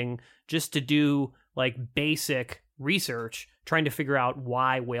funding just to do like basic research, trying to figure out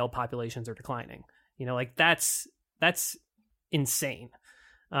why whale populations are declining. You know, like that's insane.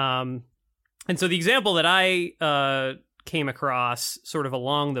 And so the example that I came across sort of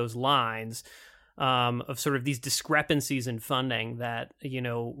along those lines of sort of these discrepancies in funding that, you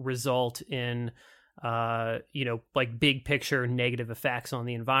know, result in, you know, like big picture negative effects on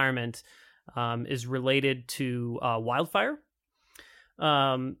the environment is related to wildfire.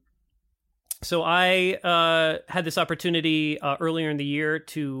 So I had this opportunity earlier in the year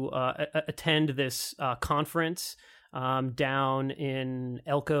to attend this conference down in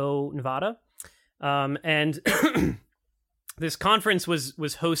Elko, Nevada. And this conference was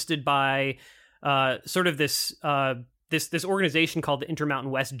hosted by sort of this organization called the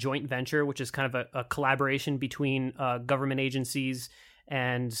Intermountain West Joint Venture, which is kind of a collaboration between government agencies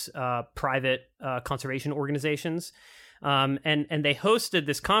and private conservation organizations. And they hosted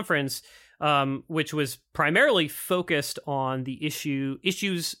this conference, which was primarily focused on the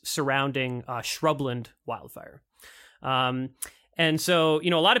issues surrounding shrubland wildfire. And so,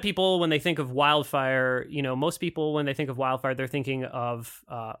 you know, a lot of people, when they think of wildfire, you know, most people, when they think of wildfire, they're thinking of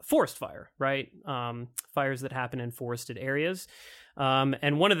forest fire, right? Fires that happen in forested areas.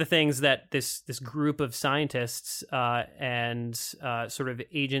 And one of the things that this group of scientists and sort of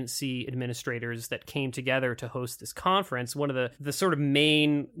agency administrators that came together to host this conference, one of the sort of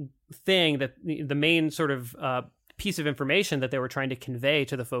main thing that the main sort of piece of information that they were trying to convey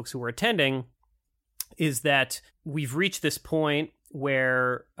to the folks who were attending is that we've reached this point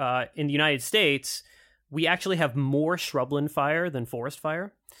where in the United States, we actually have more shrubland fire than forest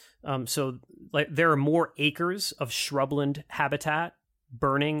fire. So like there are more acres of shrubland habitat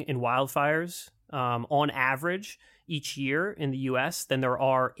burning in wildfires on average each year in the U.S. than there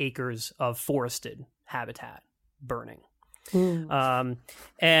are acres of forested habitat burning.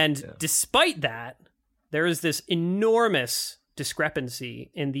 Despite that, there is this enormous discrepancy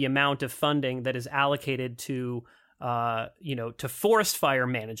in the amount of funding that is allocated to, to forest fire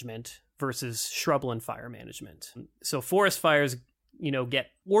management versus shrubland fire management. So forest fires, get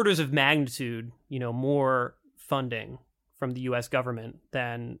orders of magnitude, more funding from the U.S. government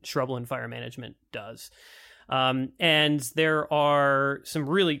than shrubland fire management does. And there are some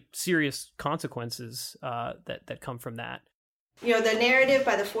really serious consequences that come from that. The narrative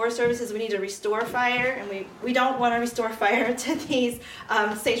by the Forest Service is we need to restore fire, and we don't want to restore fire to these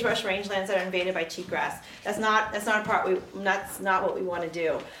sagebrush rangelands that are invaded by cheatgrass. That's not what we want to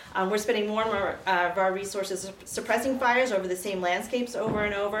do. We're spending more and more of our resources suppressing fires over the same landscapes over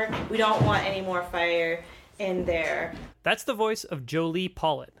and over. We don't want any more fire in there. That's the voice of Jolie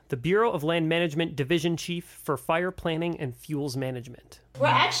Pollitt, the Bureau of Land Management Division Chief for Fire Planning and Fuels Management. We're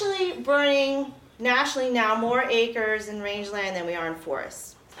actually burning nationally now more acres in rangeland than we are in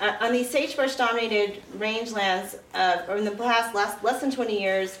forests. On these sagebrush-dominated rangelands, in the past less than 20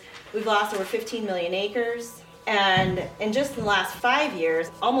 years, we've lost over 15 million acres. And in just the last 5 years,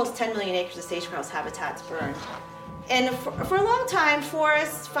 almost 10 million acres of sage-grouse habitats burned. And for a long time,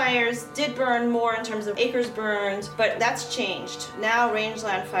 forest fires did burn more in terms of acres burned, but that's changed. Now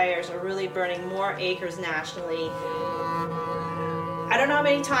rangeland fires are really burning more acres nationally. I don't know how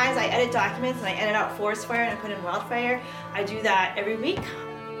many times I edit documents and I edit out forest fire and I put in wildfire. I do that every week.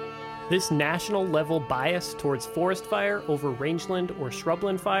 This national level bias towards forest fire over rangeland or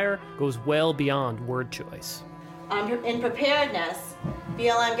shrubland fire goes well beyond word choice. In preparedness,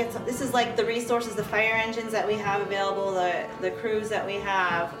 BLM gets, this is like the resources, the fire engines that we have available, the crews that we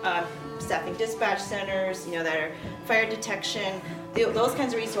have, staffing dispatch centers, that are fire detection, those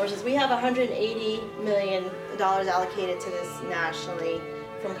kinds of resources. We have $180 million allocated to this nationally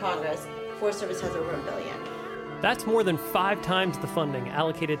from Congress. Forest Service has over $1 billion. That's more than 5 times the funding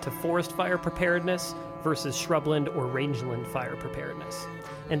allocated to forest fire preparedness versus shrubland or rangeland fire preparedness.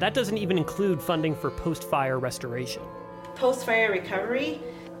 And that doesn't even include funding for post-fire restoration. Post-fire recovery,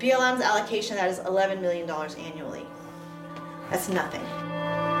 BLM's allocation of that is $11 million annually. That's nothing.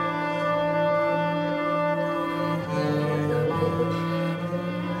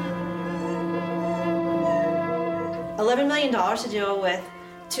 $11 million to deal with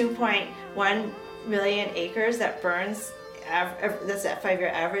 2.1 million acres that burns. That's that 5-year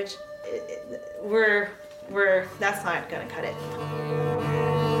average. That's not going to cut it.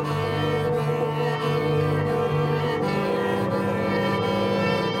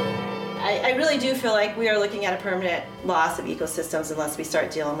 I really do feel like we are looking at a permanent loss of ecosystems unless we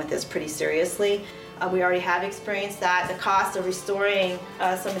start dealing with this pretty seriously. We already have experienced that. The cost of restoring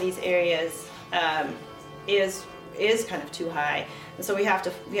some of these areas is kind of too high, and so we have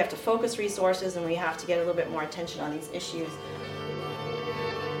to focus resources, and we have to get a little bit more attention on these issues.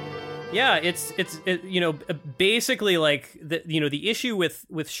 Yeah, it's basically like the issue with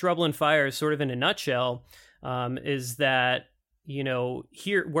shrubland fires, sort of in a nutshell, is that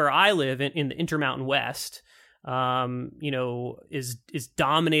here where I live in the Intermountain West, is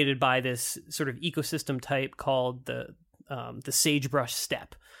dominated by this sort of ecosystem type called the sagebrush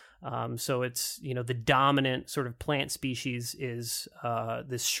steppe. So it's the dominant sort of plant species is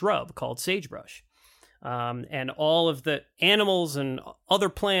this shrub called sagebrush. And all of the animals and other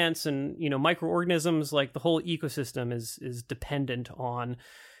plants and microorganisms, like the whole ecosystem is dependent on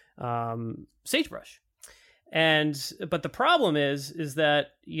sagebrush. But the problem is that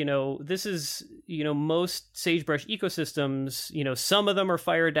this is most sagebrush ecosystems, some of them are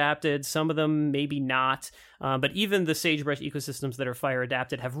fire adapted, some of them maybe not, but even the sagebrush ecosystems that are fire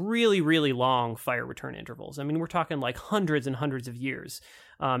adapted have really, really long fire return intervals. I mean, we're talking like hundreds and hundreds of years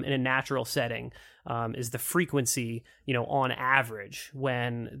in a natural setting is the frequency, on average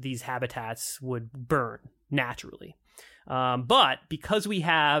when these habitats would burn naturally. But because we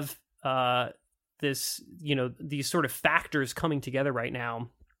have these sort of factors coming together right now,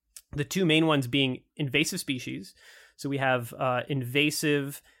 the two main ones being invasive species. So we have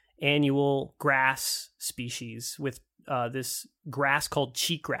invasive annual grass species, with this grass called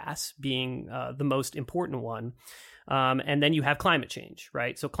cheatgrass being the most important one. And then you have climate change,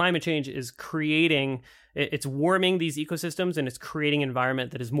 right? So climate change is it's warming these ecosystems, and it's creating an environment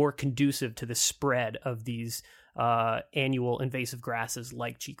that is more conducive to the spread of these annual invasive grasses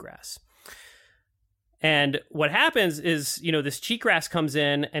like cheatgrass. And what happens is, this cheatgrass comes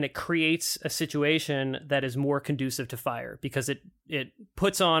in and it creates a situation that is more conducive to fire, because it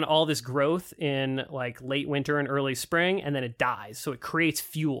puts on all this growth in like late winter and early spring, and then it dies. So it creates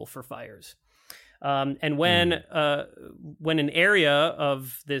fuel for fires. And when an area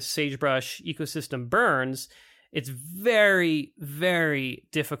of this sagebrush ecosystem burns, it's very, very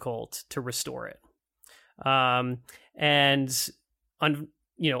difficult to restore it.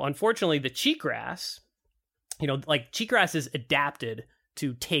 Unfortunately, the cheatgrass, cheatgrass is adapted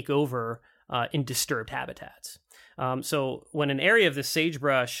to take over in disturbed habitats. So when an area of the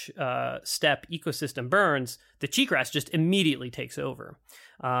sagebrush steppe ecosystem burns, the cheatgrass just immediately takes over.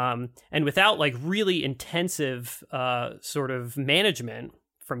 And without like really intensive sort of management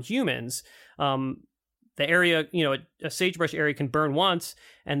from humans, the area, a sagebrush area can burn once,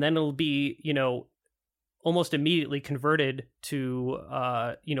 and then it'll be, almost immediately converted to,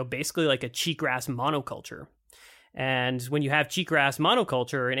 basically like a cheatgrass monoculture. And when you have cheatgrass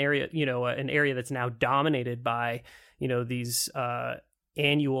monoculture, an area that's now dominated by, these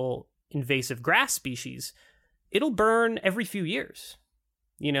annual invasive grass species, it'll burn every few years.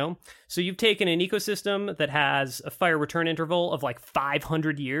 So you've taken an ecosystem that has a fire return interval of like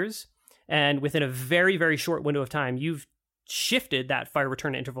 500 years, and within a very, very short window of time, you've shifted that fire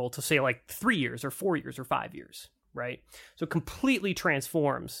return interval to say like 3 years or 4 years or 5 years, right? So it completely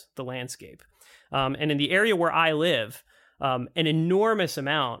transforms the landscape. And in the area where I live, an enormous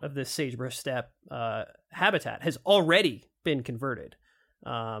amount of this sagebrush steppe habitat has already been converted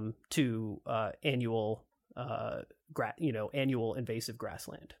to annual invasive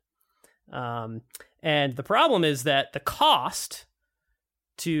grassland. And the problem is that the cost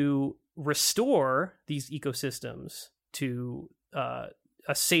to restore these ecosystems to a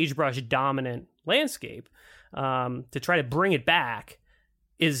sagebrush dominant landscape, to try to bring it back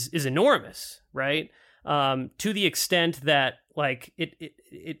is enormous, right? to the extent that like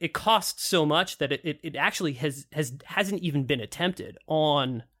it costs so much that it actually hasn't even been attempted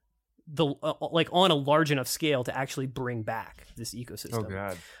on the like on a large enough scale to actually bring back this ecosystem.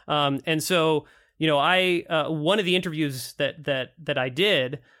 Oh God. And so, you know, I one of the interviews that I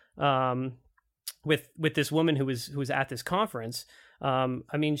did with this woman who was at this conference,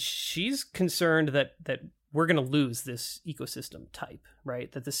 I mean, she's concerned that we're going to lose this ecosystem type,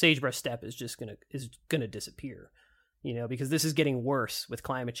 right? That the sagebrush steppe is just going to disappear, you know, because this is getting worse with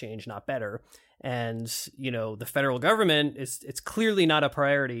climate change, not better. And, you know, the federal government it's clearly not a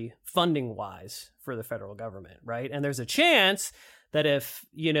priority funding wise for the federal government, right? And there's a chance that if,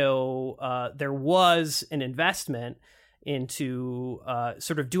 you know, there was an investment into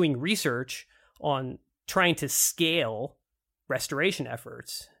sort of doing research on trying to scale restoration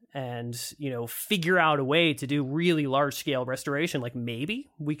efforts and, you know, figure out a way to do really large scale restoration, like maybe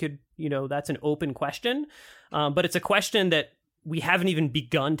we could, you know, that's an open question. But it's a question that we haven't even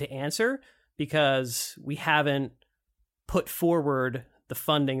begun to answer because we haven't put forward the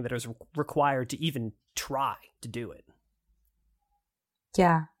funding that is required to even try to do it.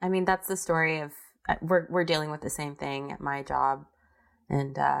 Yeah. I mean, that's the story of, we're dealing with the same thing at my job.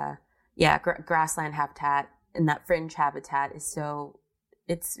 And, grassland habitat and that fringe habitat is so,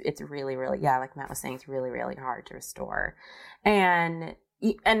 it's really, really, yeah, like Matt was saying, it's really, really hard to restore. And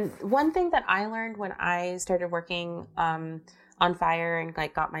one thing that I learned when I started working on fire and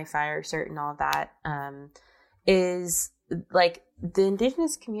like got my fire cert and all of that, is like the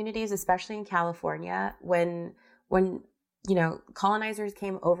indigenous communities, especially in California, when you know, colonizers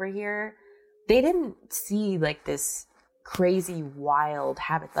came over here, they didn't see like this crazy wild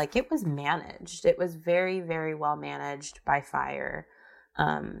habit. Like it was managed. It was very, very well managed by fire,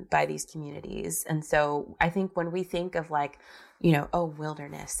 by these communities. And so I think when we think of like, you know,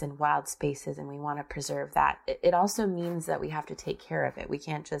 wilderness and wild spaces and we want to preserve that, it also means that we have to take care of it. We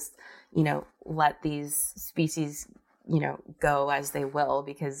can't just, you know, let these species, you know, go as they will,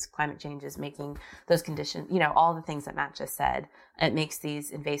 because climate change is making those conditions, you know, all the things that Matt just said, it makes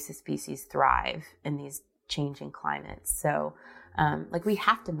these invasive species thrive in these changing climates. So, like we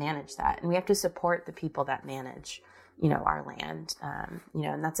have to manage that, and we have to support the people that manage, you know, our land. You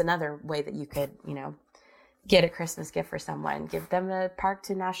know, and that's another way that you could, you know, get a Christmas gift for someone, give them a park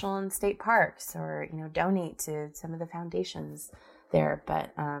to national and state parks, or, you know, donate to some of the foundations there.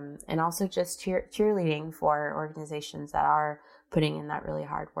 But, and also just cheerleading for organizations that are putting in that really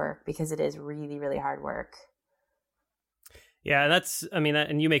hard work, because it is really, really hard work. Yeah,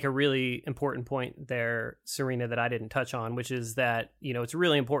 and you make a really important point there, Serena, that I didn't touch on, which is that, you know, it's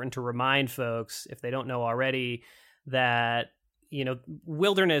really important to remind folks, if they don't know already, that, you know,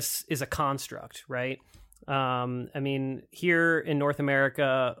 wilderness is a construct, right? I mean, here in North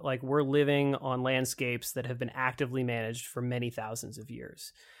America, like we're living on landscapes that have been actively managed for many thousands of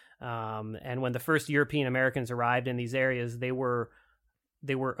years. And when the first European Americans arrived in these areas, they were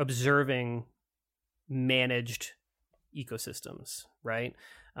observing managed ecosystems, right?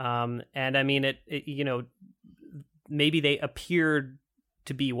 And I mean, it you know, maybe they appeared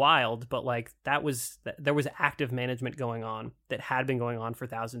to be wild, but like there was active management going on that had been going on for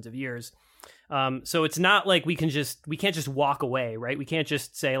thousands of years. So it's not like we can't just walk away, right? We can't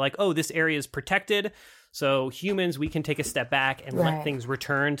just say like, oh, this area is protected, so humans, we can take a step back and let things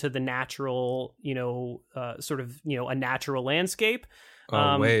return to the natural, you know, sort of, you know, a natural landscape.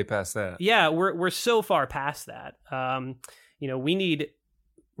 Way past that. Yeah, we're so far past that. You know, we need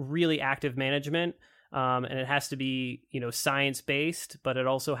really active management, and it has to be, you know, science-based, but it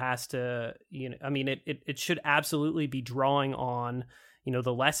also has to, you know, I mean, it should absolutely be drawing on, you know,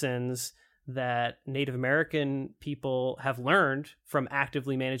 the lessons that Native American people have learned from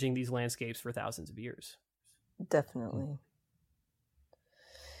actively managing these landscapes for thousands of years. Definitely.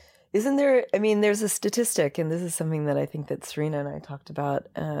 Isn't there, I mean, there's a statistic, and this is something that I think that Serena and I talked about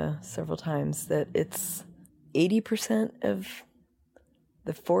several times, that it's 80% of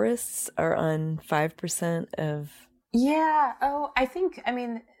the forests are on 5% of... Yeah. Oh, I think, I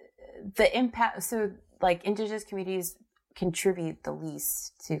mean, the impact, so like indigenous communities contribute the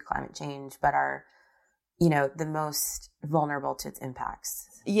least to climate change, but are, you know, the most vulnerable to its impacts.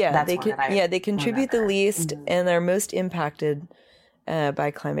 Yeah, they contribute the least and are most impacted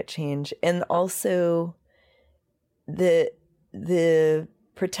by climate change. And also the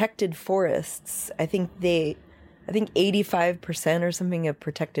protected forests, I think 85% or something of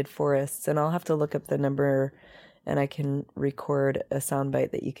protected forests, and I'll have to look up the number and I can record a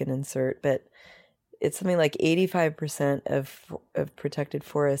soundbite that you can insert, but it's something like 85% of protected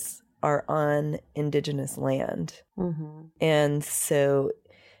forests are on indigenous land. Mm-hmm. And so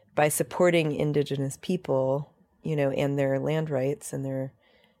by supporting indigenous people, and their land rights and their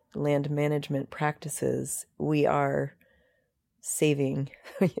land management practices, we are saving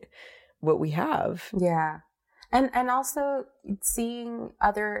what we have. Yeah. And also seeing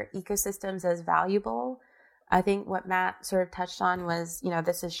other ecosystems as valuable. I think what Matt sort of touched on was,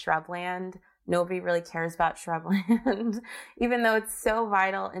 this is shrubland. Nobody really cares about shrubland, even though it's so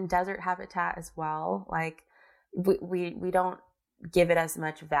vital in desert habitat as well. Like we don't give it as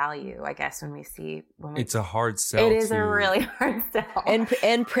much value, I guess, it's a hard sell. It is a really hard sell.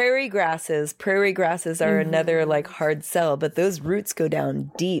 And prairie grasses are another like hard sell, but those roots go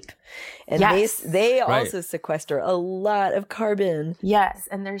down deep, and they also sequester a lot of carbon. Yes,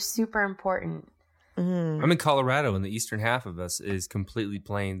 and they're super important. I'm in Colorado, and the eastern half of us is completely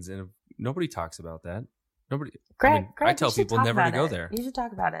plains, and nobody talks about that. Nobody. Greg, I tell people never to go there. You should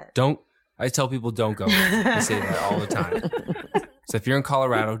talk about it. I tell people don't go. I say that all the time. So if you're in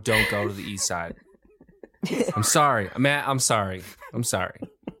Colorado, don't go to the east side. I'm sorry. Matt, I'm sorry.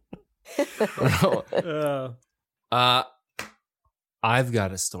 I've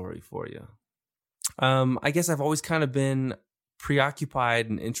got a story for you. I guess I've always kind of been preoccupied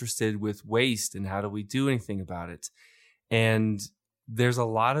and interested with waste and how do we do anything about it. And there's a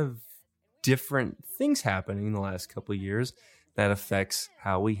lot of different things happening in the last couple of years that affects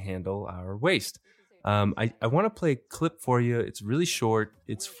how we handle our waste. I want to play a clip for you. It's really short.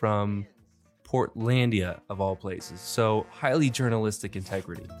 It's from Portlandia, of all places. So highly journalistic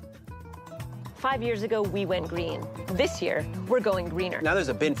integrity. 5 years ago, we went green. This year, we're going greener. Now there's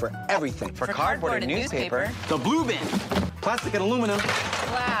a bin for everything. For cardboard and newspaper. The blue bin. Plastic and aluminum.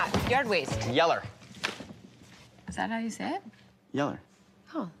 Black. Yard waste. Yeller. Is that how you say it? Yeller.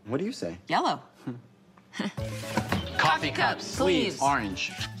 Oh. What do you say? Yellow. Coffee cups. Sleeves.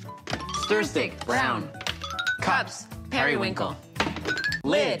 Orange. Stir stick. Brown. Cups. Periwinkle.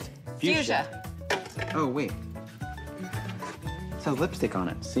 Lid. Fuchsia. Oh, wait. It says lipstick on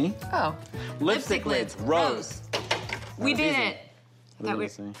it. See? Oh. Lipstick lids. Rose. We did it. What did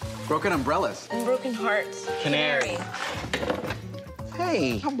it say? Broken umbrellas. And broken hearts. Canary.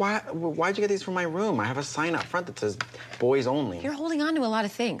 Hey, why'd you get these from my room? I have a sign out front that says boys only. You're holding on to a lot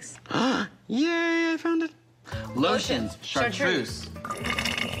of things. Yay, I found it. Lotions. Chartreuse.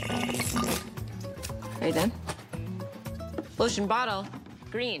 Are you done? Lotion bottle.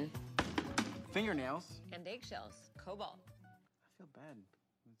 Green. Fingernails. And eggshells. Cobalt. I feel bad.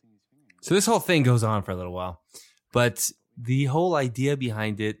 So this whole thing goes on for a little while, but the whole idea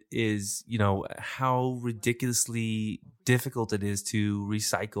behind it is, how ridiculously difficult it is to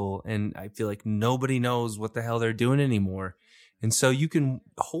recycle. And I feel like nobody knows what the hell they're doing anymore. And so you can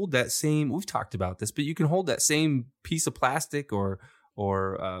hold that same, we've talked about this, but you can hold that same piece of plastic or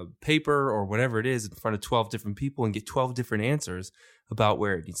paper or whatever it is in front of 12 different people and get 12 different answers about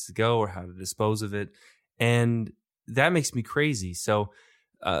where it needs to go or how to dispose of it. And that makes me crazy. So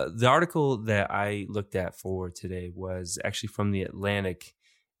the article that I looked at for today was actually from The Atlantic,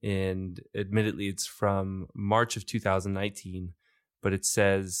 and admittedly it's from March of 2019, but it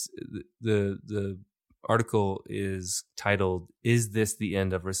says the article is titled, "Is This the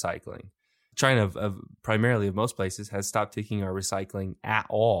End of Recycling?" China, primarily of most places, has stopped taking our recycling at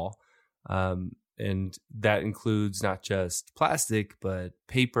all. And that includes not just plastic, but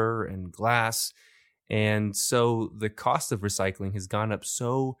paper and glass. And so the cost of recycling has gone up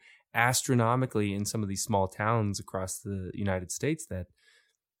so astronomically in some of these small towns across the United States that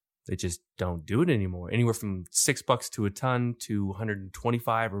they just don't do it anymore. Anywhere from $6 to a ton to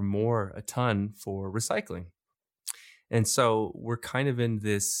 125 or more a ton for recycling. And so we're kind of in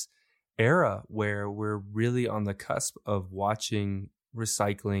this era where we're really on the cusp of watching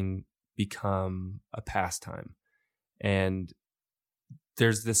recycling become a pastime. And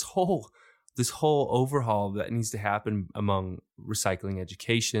there's this whole overhaul that needs to happen among recycling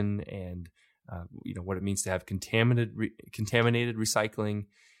education and what it means to have contaminated recycling.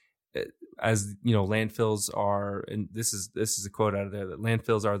 As landfills are, and this is a quote out of there, that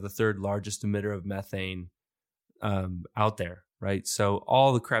landfills are the third largest emitter of methane out there, right? So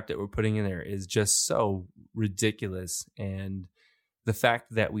all the crap that we're putting in there is just so ridiculous. And the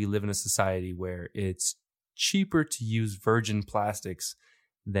fact that we live in a society where it's cheaper to use virgin plastics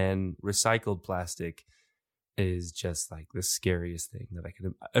than recycled plastic is just like the scariest thing that I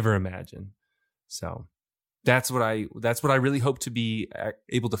could ever imagine. So that's what I really hope to be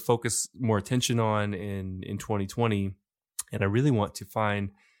able to focus more attention on in 2020. And I really want to find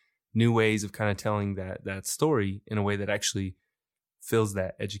new ways of kind of telling that story in a way that actually fills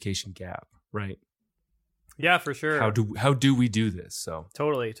that education gap, right? Yeah, for sure. How do we do this? So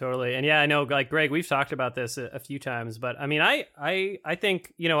totally. And yeah, I know, like Greg, we've talked about this a few times, but I mean, I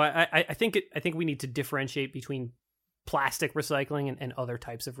think, you know, I think we need to differentiate between plastic recycling and other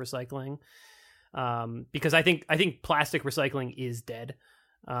types of recycling. Because I think plastic recycling is dead.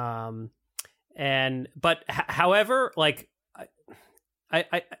 However, like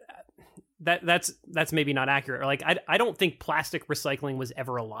that's maybe not accurate. Like I don't think plastic recycling was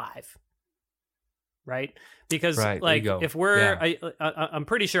ever alive. Right. Because like if we're, I'm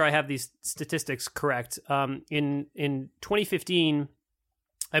pretty sure I have these statistics correct. In 2015,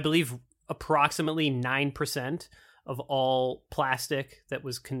 I believe approximately 9% of all plastic that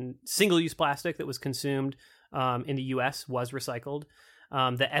was single-use plastic that was consumed in the U.S. was recycled.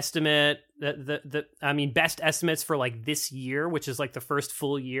 The estimate, best estimates for like this year, which is like the first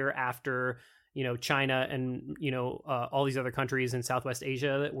full year after, you know, China and, you know, all these other countries in Southwest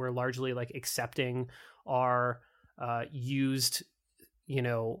Asia that were largely like accepting our used, you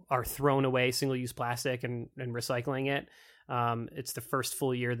know, our thrown away single-use plastic and recycling it. It's the first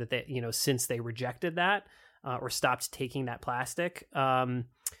full year that they, you know, since they rejected that or stopped taking that plastic. I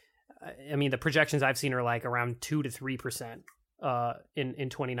mean, the projections I've seen are like around 2 to 3% in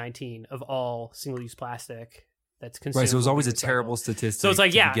 2019 of all single-use plastic that's consumed. Right, so it was always a terrible statistic. So it's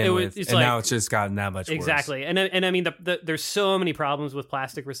like, yeah, it's and like, now it's just gotten that much worse. Exactly. And I mean, there's so many problems with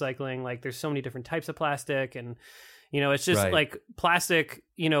plastic recycling. Like, there's so many different types of plastic, and, you know, it's just like plastic,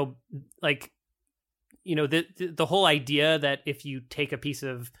 you know, like, you know, the whole idea that if you take a piece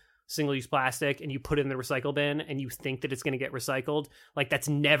of single-use plastic and you put it in the recycle bin and you think that it's going to get recycled, like, that's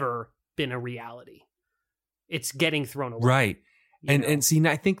never been a reality. It's getting thrown away. Right. And see,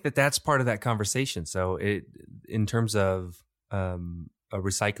 I think that's part of that conversation. So in terms of a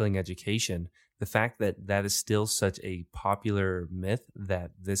recycling education, the fact that is still such a popular myth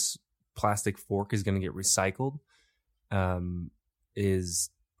that this plastic fork is going to get recycled is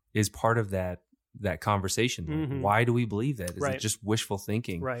part of that conversation. Mm-hmm. Why do we believe that? Is it just wishful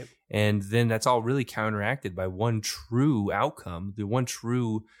thinking? Right. And then that's all really counteracted by one true outcome. The one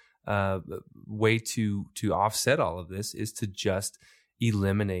true way to offset all of this is to just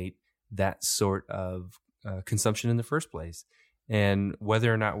eliminate that sort of consumption in the first place. And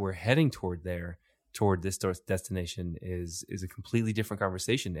whether or not we're heading toward this destination is a completely different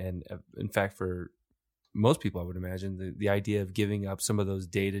conversation. And in fact, for most people, I would imagine the idea of giving up some of those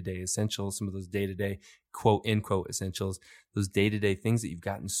day-to-day essentials, some of those day-to-day quote unquote essentials, those day-to-day things that you've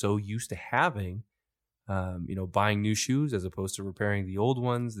gotten so used to having, you know, buying new shoes as opposed to repairing the old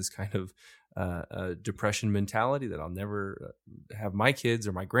ones, this kind of depression mentality that I'll never have my kids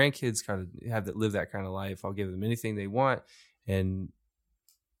or my grandkids kind of live that kind of life. I'll give them anything they want. And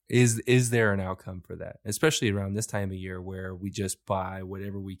is there an outcome for that? Especially around this time of year where we just buy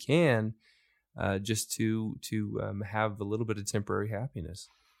whatever we can just to have a little bit of temporary happiness.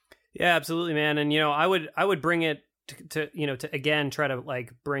 Yeah, absolutely, man. And, you know, I would bring it to you know, to again, try to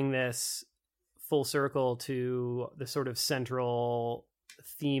like bring this full circle to the sort of central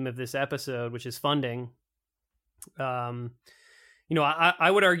theme of this episode, which is funding. You know, I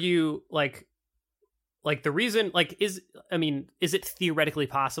would argue like the reason, like, is it theoretically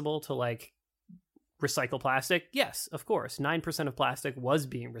possible to like recycle plastic? Yes, of course. 9% of plastic was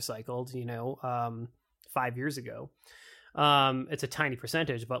being recycled, you know, 5 years ago. It's a tiny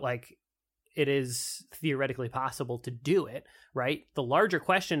percentage, but like, it is theoretically possible to do it, right? The larger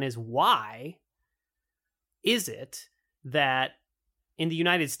question is, why is it that in the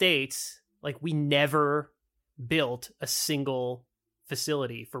United States, like, we never built a single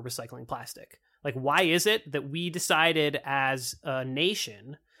facility for recycling plastic? Like, why is it that we decided as a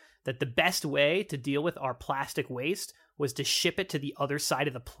nation that the best way to deal with our plastic waste was to ship it to the other side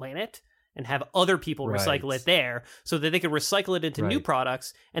of the planet and have other people recycle it there so that they could recycle it into new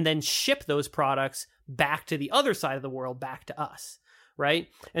products and then ship those products back to the other side of the world, back to us? Right.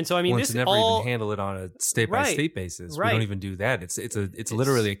 And so, I mean, this never even handle it on a state by state basis. We don't even do that. It's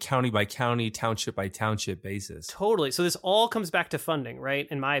literally a county by county, township by township basis. Totally. So this all comes back to funding, right?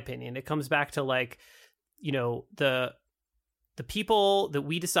 In my opinion, it comes back to, like, you know, the people that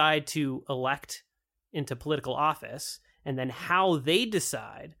we decide to elect into political office, and then how they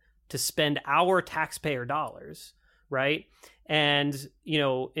decide to spend our taxpayer dollars. Right. And, you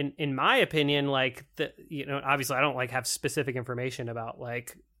know, in my opinion, like, you know, obviously I don't like have specific information about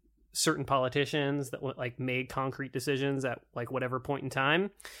like certain politicians that like made concrete decisions at like whatever point in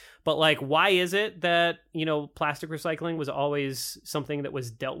time. But like, why is it that, you know, plastic recycling was always something that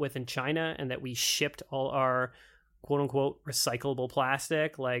was dealt with in China, and that we shipped all our quote unquote recyclable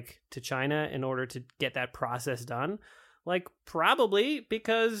plastic like to China in order to get that process done? Like, probably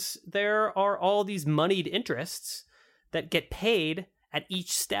because there are all these moneyed interests that get paid at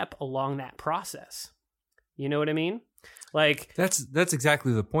each step along that process. You know what I mean? Like, that's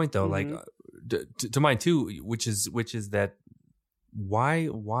exactly the point, though. Mm-hmm. Like, to mine too, which is that why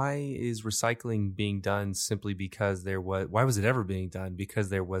is recycling being done simply because why was it ever being done? Because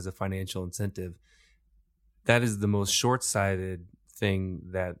there was a financial incentive. That is the most short-sighted thing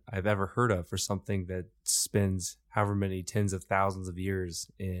that I've ever heard of for something that spends however many tens of thousands of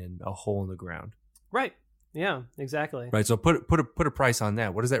years in a hole in the ground. Right. Yeah, exactly. Right. So put a price on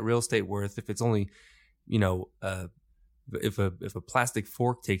that. What is that real estate worth if it's only, if a plastic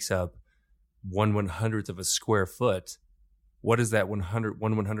fork takes up 1/100th of a square foot, what is that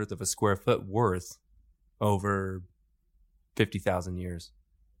 1/100th of a square foot worth over 50,000 years?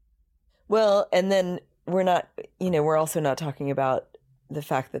 Well, and then we're also not talking about the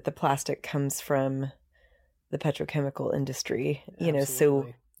fact that the plastic comes from the petrochemical industry,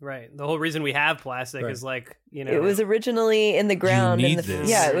 Absolutely. Right. The whole reason we have plastic is like, it was originally in the ground. You need this.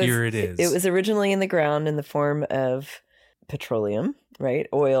 Yeah, Here it is. It was originally in the ground in the form of petroleum, right?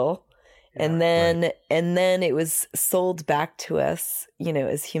 Oil. Yeah, and then it was sold back to us,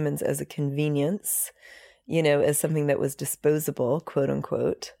 as humans as a convenience, as something that was disposable, quote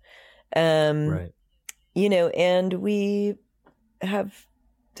unquote. Right. And we have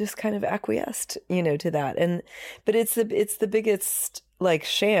just kind of acquiesced, to that. But it's the biggest like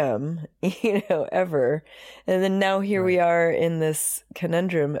sham, ever. And then now here we are in this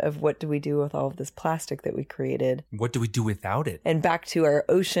conundrum of what do we do with all of this plastic that we created? What do we do without it? And back to our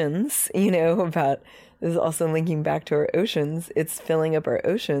oceans, this is also linking back to our oceans. It's filling up our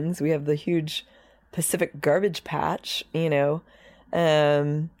oceans. We have the huge Pacific garbage patch, and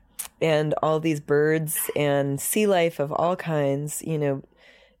all these birds and sea life of all kinds,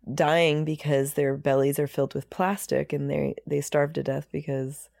 dying because their bellies are filled with plastic, and they starve to death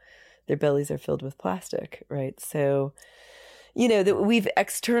because their bellies are filled with plastic, right? So, that we've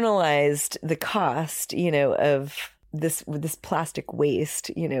externalized the cost, of this plastic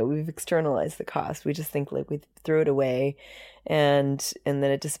waste. We've externalized the cost. We just think like we throw it away, and then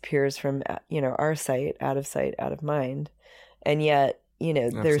it disappears from our sight, out of mind, and yet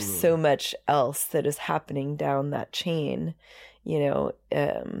there's Absolutely. so much else that is happening down that chain,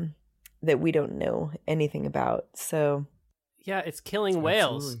 that we don't know anything about. So yeah, it's killing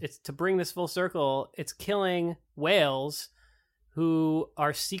whales. Absolutely. It's, to bring this full circle, it's killing whales who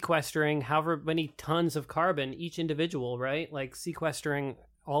are sequestering however many tons of carbon each individual, right? Like sequestering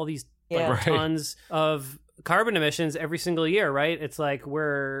all these tons of carbon emissions every single year, right? It's like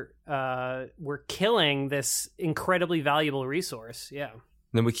we're killing this incredibly valuable resource. Yeah.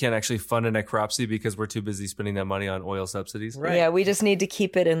 Then we can't actually fund a necropsy because we're too busy spending that money on oil subsidies. Right. Yeah, we just need to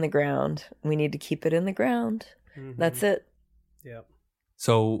keep it in the ground. We need to keep it in the ground. Mm-hmm. That's it. Yeah.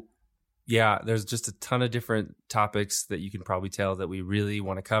 So, yeah, there's just a ton of different topics that you can probably tell that we really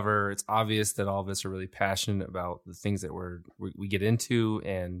want to cover. It's obvious that all of us are really passionate about the things that we get into,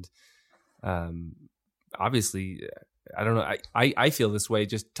 and obviously, I don't know. I feel this way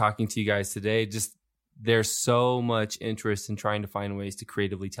just talking to you guys today. Just there's so much interest in trying to find ways to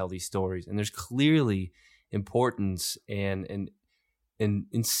creatively tell these stories, and there's clearly importance and an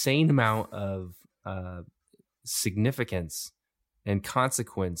insane amount of significance and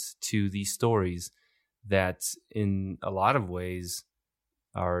consequence to these stories that in a lot of ways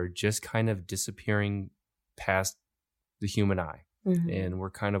are just kind of disappearing past the human eye. Mm-hmm. And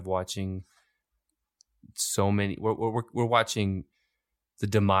we're kind of watching so many, we're watching the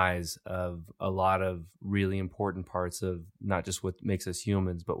demise of a lot of really important parts of not just what makes us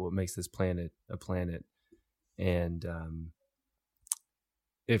humans, but what makes this planet a planet. And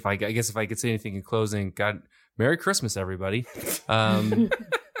if I guess if I could say anything in closing, God, Merry Christmas, everybody.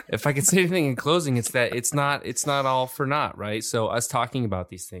 If I could say anything in closing, it's that it's not all for naught, right? So us talking about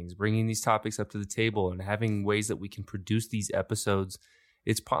these things, bringing these topics up to the table, and having ways that we can produce these episodes,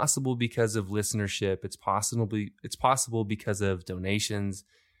 it's possible because of listenership. It's possible because of donations,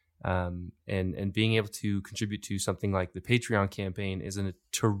 and being able to contribute to something like the Patreon campaign is a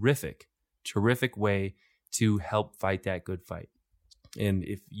terrific way to help fight that good fight. And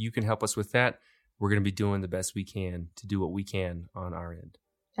if you can help us with that, we're going to be doing the best we can to do what we can on our end.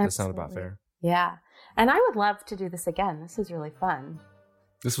 Does that sound about fair? Yeah. And I would love to do this again. This was really fun.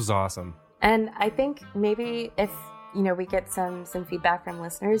 This was awesome. And I think maybe if, we get some feedback from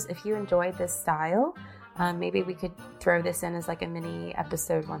listeners, if you enjoyed this style, maybe we could throw this in as like a mini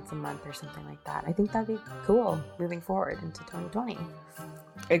episode once a month or something like that. I think that'd be cool moving forward into 2020.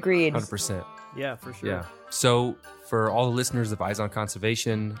 Agreed. 100%. Yeah, for sure. Yeah. So for all the listeners of Eyes on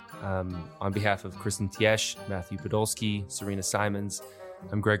Conservation, on behalf of Kristen Tiesch, Matthew Podolsky, Serena Simons,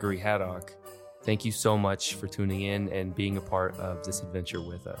 I'm Gregory Haddock. Thank you so much for tuning in and being a part of this adventure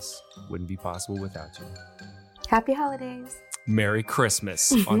with us. Wouldn't be possible without you. Happy holidays. Merry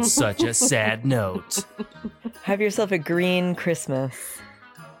Christmas on such a sad note. Have yourself a green Christmas.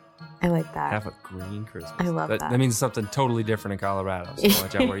 I like that. Have a green Christmas. I love that. That means something totally different in Colorado, so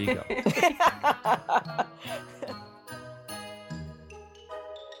watch out where you go.